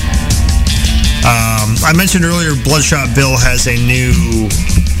it? I mentioned earlier Bloodshot Bill has a new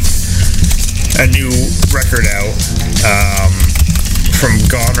record out from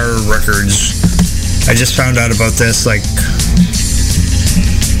Goner Records. I just found out about this, like,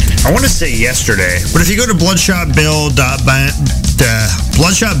 I want to say yesterday, but if you go to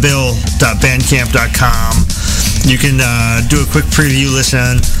bloodshotbill.bandcamp.com, you can do a quick preview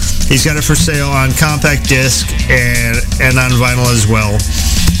listen. He's got it for sale on compact disc and on vinyl as well.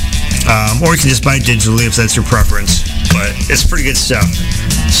 Or you can just buy it digitally if that's your preference. but it's pretty good stuff.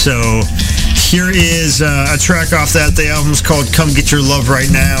 So here is a track off that. The album's called Come Get Your Love Right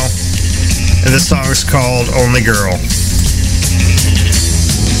Now, and the song's called Only Girl.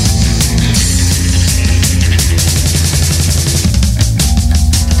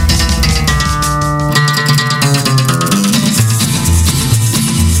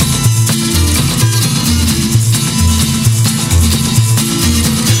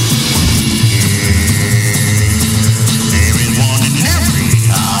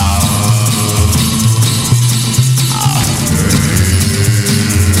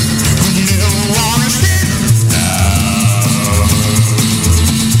 Never wanna see her now.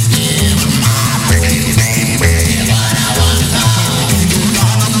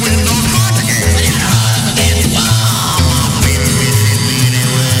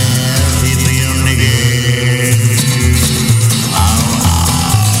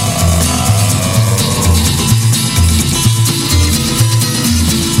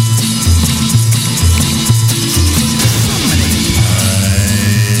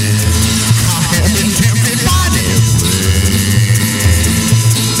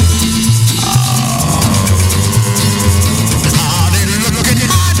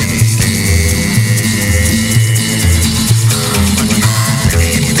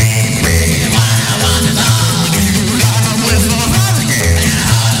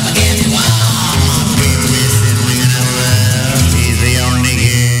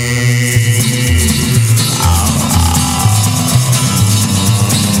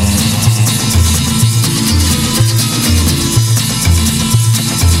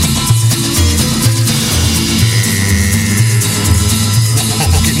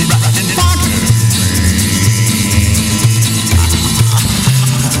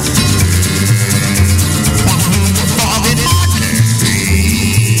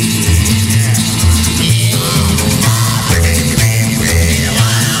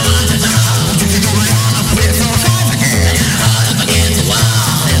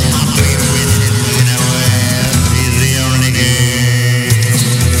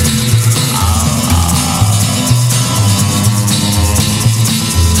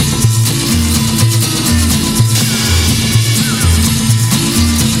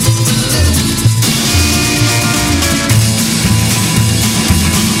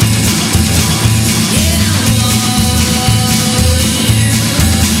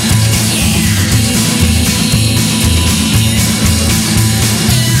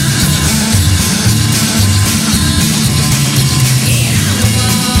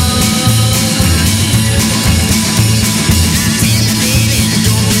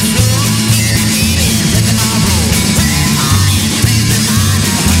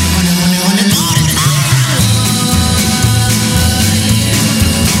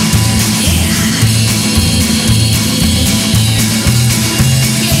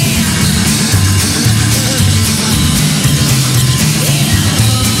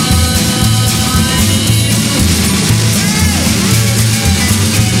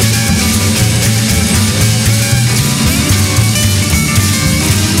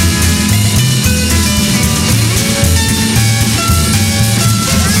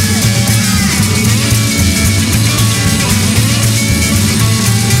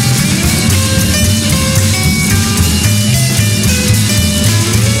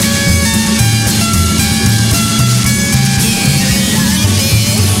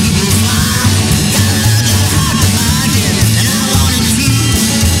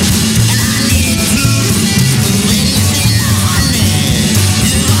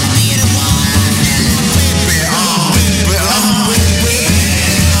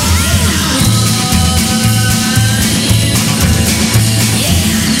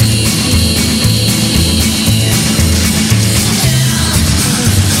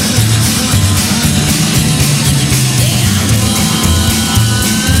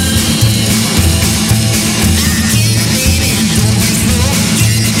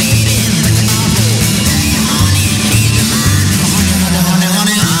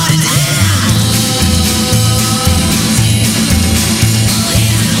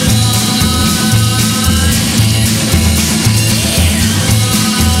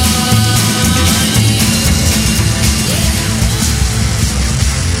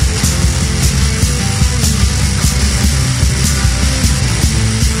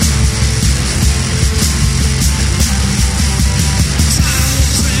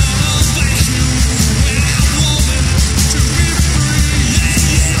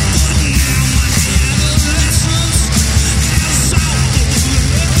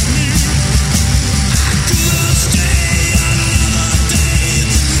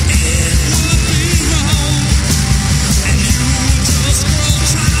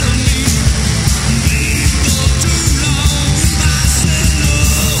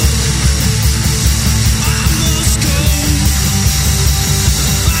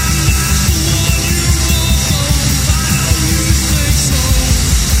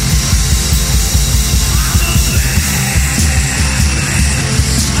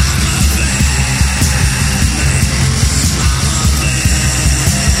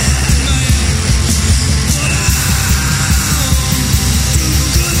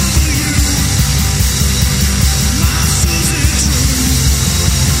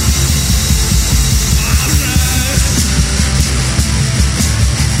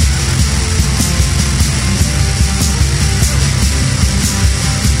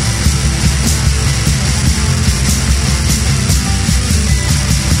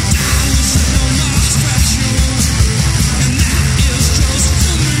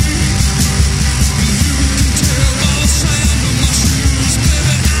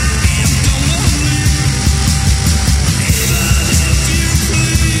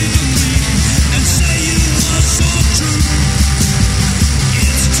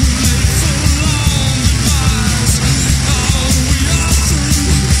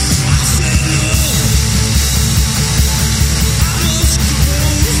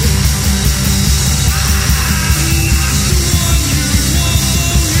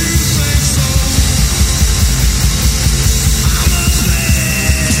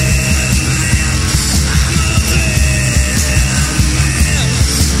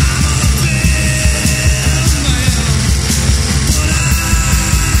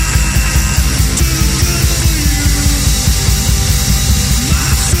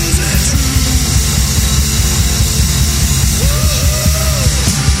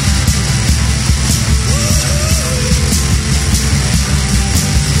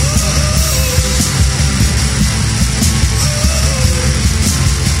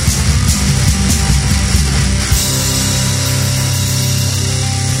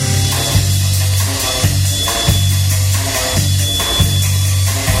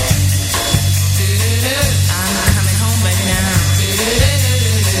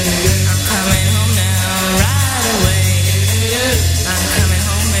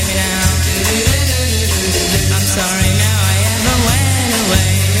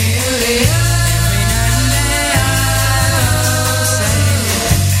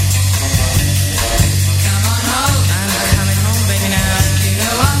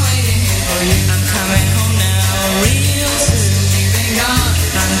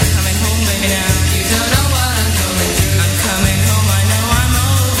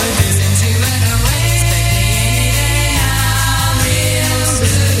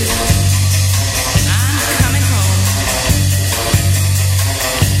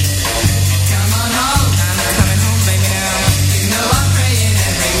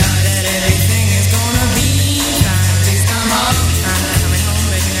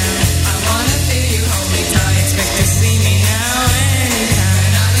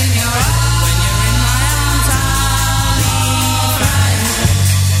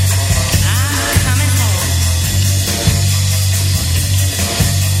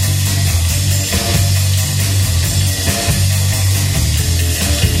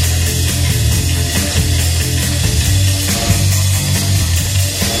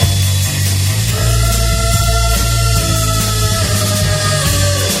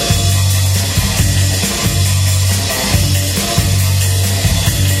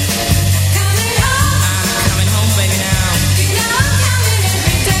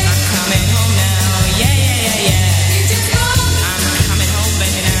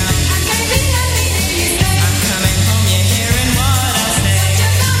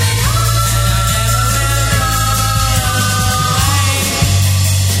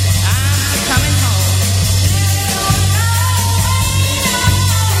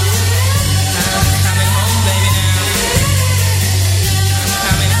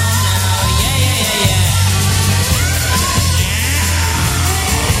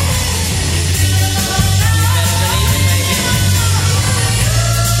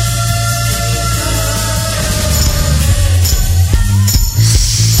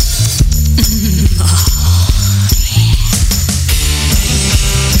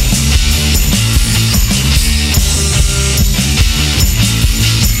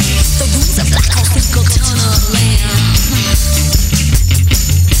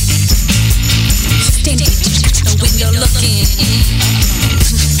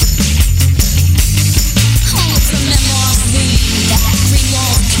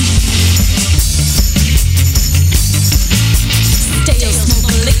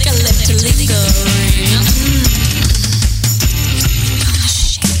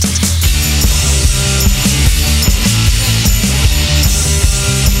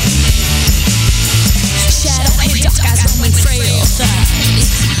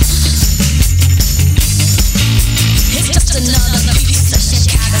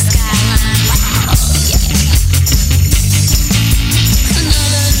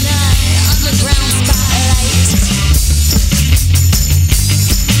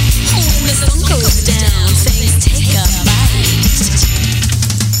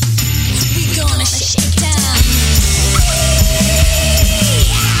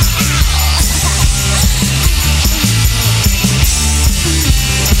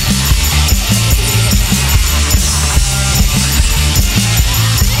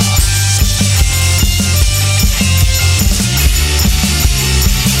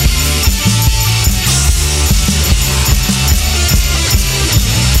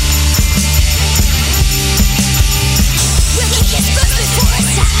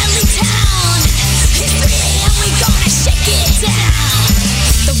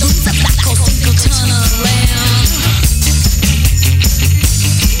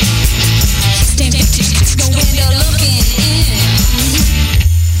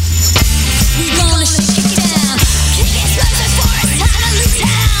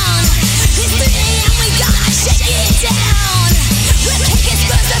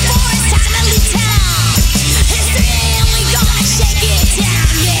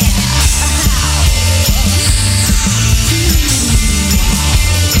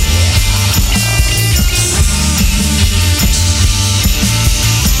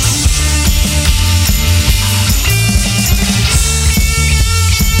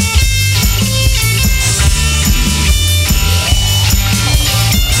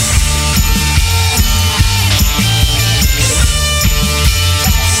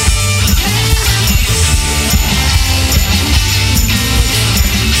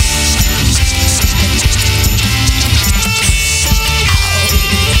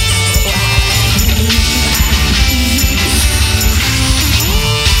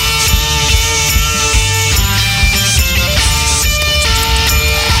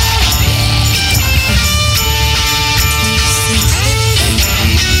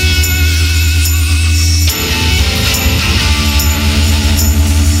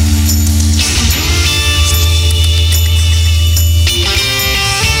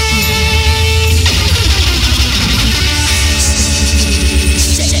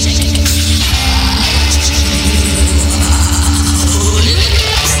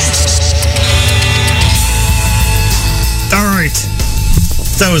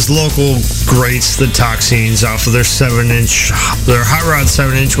 that was local greats, the Toxins, off of their 7-inch, their Hot Rod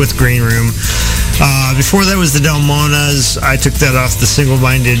 7-inch with Green Room. Before that was the Delmonas. I took that off the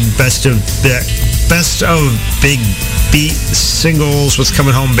single-minded Best of Big Beat singles with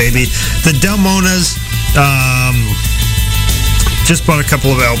Coming Home Baby. The Delmonas, just bought a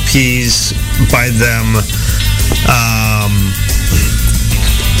couple of LPs by them,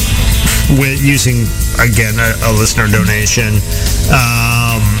 with using, again, a listener donation.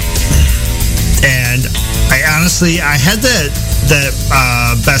 And I honestly, I had that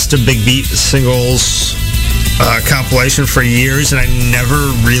Best of Big Beat singles compilation for years, and I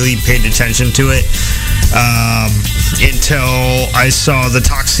never really paid attention to it until I saw the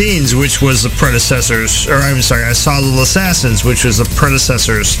Toxins, which was the predecessors, or I'm sorry, I saw the Assassins, which was the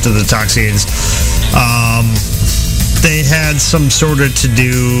predecessors to the Toxins. They had some sort of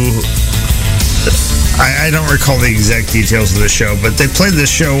to-do, I don't recall the exact details of the show, but they played this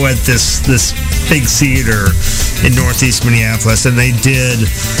show at this big theater in Northeast Minneapolis, and they did,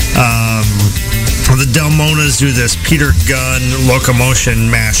 the Delmonas do this Peter Gunn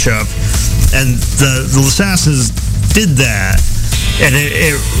Locomotion mashup, and the Assassins did that, and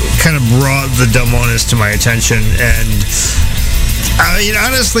it kind of brought the Delmonas to my attention, and I mean,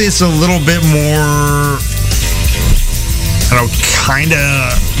 honestly, it's a little bit more, I don't know, kind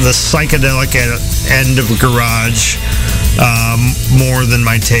of the psychedelic end of garage, more than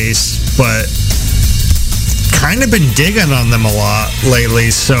my taste, but kind of been digging on them a lot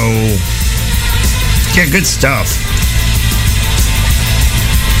lately, so yeah, good stuff.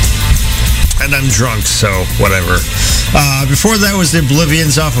 And I'm drunk, so whatever. Before that was the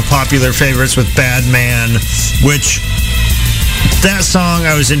Oblivions off of Popular Favorites with Bad Man, which that song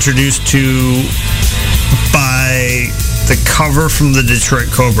I was introduced to by the cover from the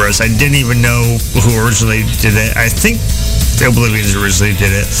Detroit Cobras. I didn't even know who originally did it. I think the Oblivions originally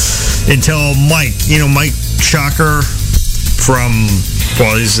did it until Mike Shocker from,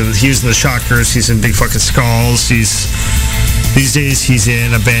 well, he was in the Shockers. He's in Big Fucking Skulls. These days he's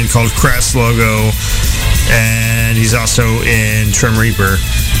in a band called Crass Logo, and he's also in Trim Reaper.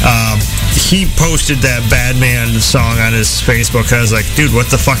 He posted that Bad Man song on his Facebook. I was like, dude, what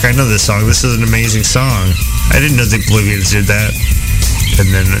the fuck? I know this song. This is an amazing song. I didn't know the Oblivions did that.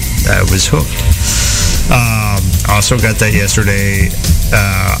 And then I was hooked. Also got that yesterday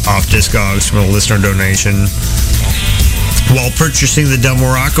off Discogs from a listener donation. While purchasing the Del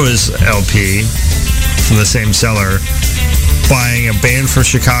Morocco's LP from the same seller, buying a band from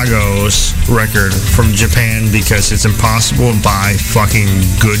Chicago's record from Japan, because it's impossible to buy fucking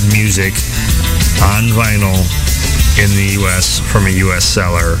good music on vinyl in the U.S. from a U.S.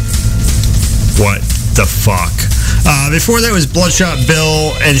 seller. What the fuck? Before that was Bloodshot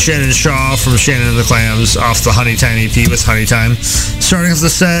Bill and Shannon Shaw from Shannon and the Clams off the Honey Time EP with Honey Time. Starting off the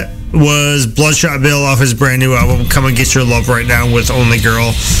set was Bloodshot Bill off his brand new album, Come and Get Your Love Right Now with Only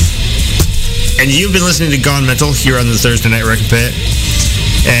Girl. And you've been listening to Gone Mental here on the Thursday Night Record Pit.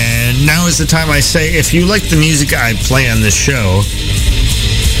 And now is the time I say, if you like the music I play on this show,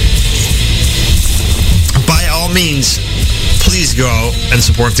 by all means, please go out and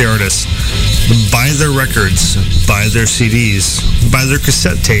support the artists. Buy their records, buy their CDs, buy their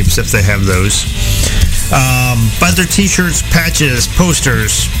cassette tapes if they have those. Buy their t-shirts, patches,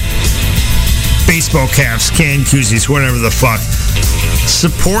 posters, baseball caps, canned koozies, whatever the fuck.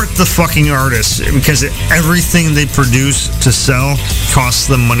 Support the fucking artists, because everything they produce to sell costs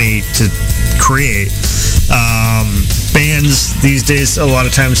them money to create. Bands these days a lot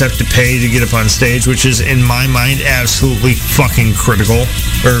of times have to pay to get up on stage, which is, in my mind, absolutely fucking critical.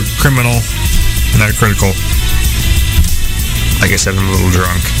 Or criminal. Not critical. Like I said, I'm a little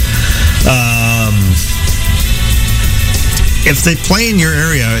drunk. If they play in your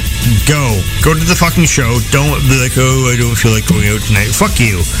area, go to the fucking show. Don't be like, oh, I don't feel like going out tonight. Fuck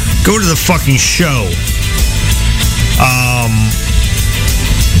you. Go to the fucking show.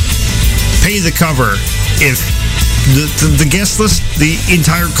 Pay the cover. If the guest list, the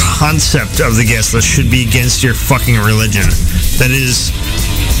entire concept of the guest list should be against your fucking religion. That is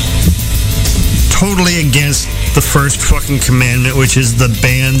totally against the first fucking commandment, which is the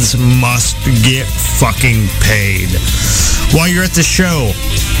bands must get fucking paid. While you're at the show,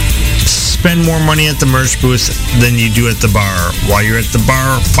 spend more money at the merch booth than you do at the bar. While you're at the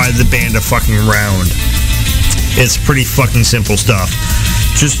bar, buy the band a fucking round. It's pretty fucking simple stuff.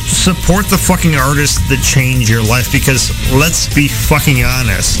 Just support the fucking artists that change your life, because let's be fucking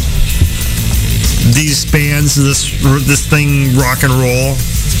honest. These bands, this thing, rock and roll,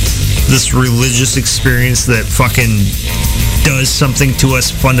 this religious experience that fucking does something to us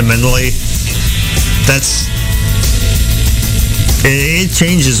fundamentally, that's It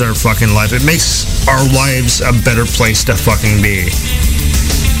changes our fucking life. It makes our lives a better place to fucking be.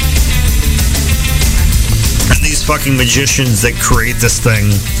 And these fucking magicians that create this thing,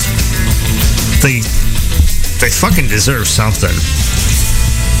 they fucking deserve something.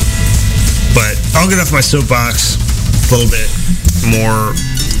 But I'll get off my soapbox a little bit more.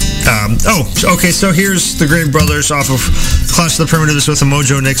 Okay, so here's the Green Brothers off of Clash of the Primitives with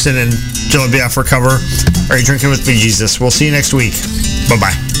Mojo Nixon and Jelly Biafra for cover. Are You Drinking With Me, Jesus? We'll see you next week.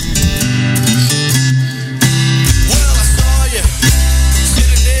 Bye-bye.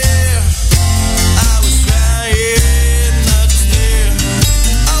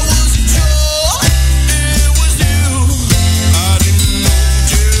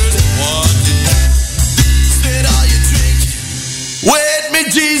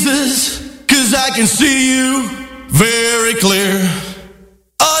 I can see you very clear.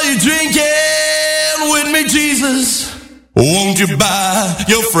 Are you drinking with me, Jesus? Won't you buy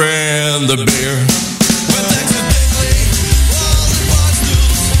your friend the beer? Well, accidentally, all the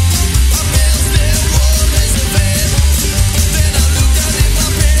monsters, I messed them all, makes a bed. Then I looked down in my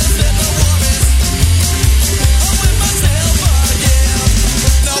pants at my woman. I'm with myself again.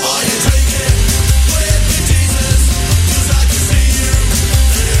 Now are you drinking with me, Jesus? 'Cause I can see you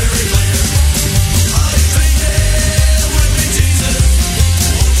very clear.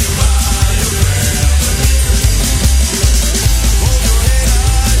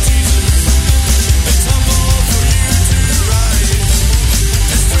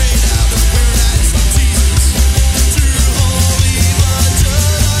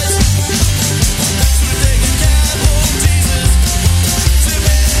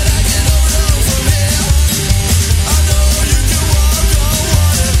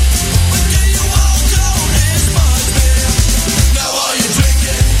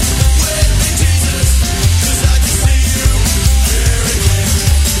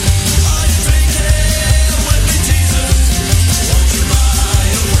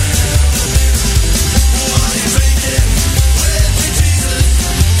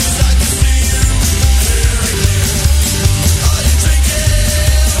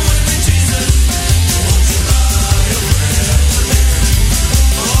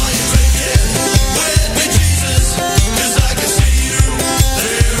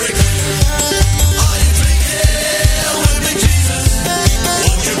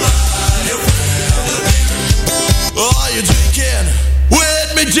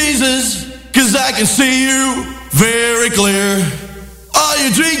 Jesus, 'cause I can see you very clear. Are you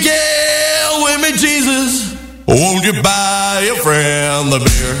drinking with me, Jesus? Won't you buy your friend the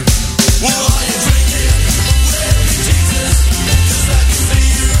beer? Well, are you drinking with me, Jesus? 'Cause I can see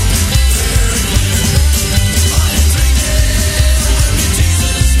you very clear. Are you drinking with me,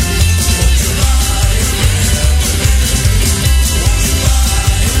 Jesus? Won't you buy your friend the beer? Won't you buy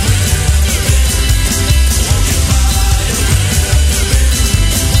your friend the beer? Won't you buy your friend the beer?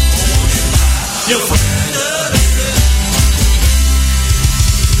 Won't you buy your friend?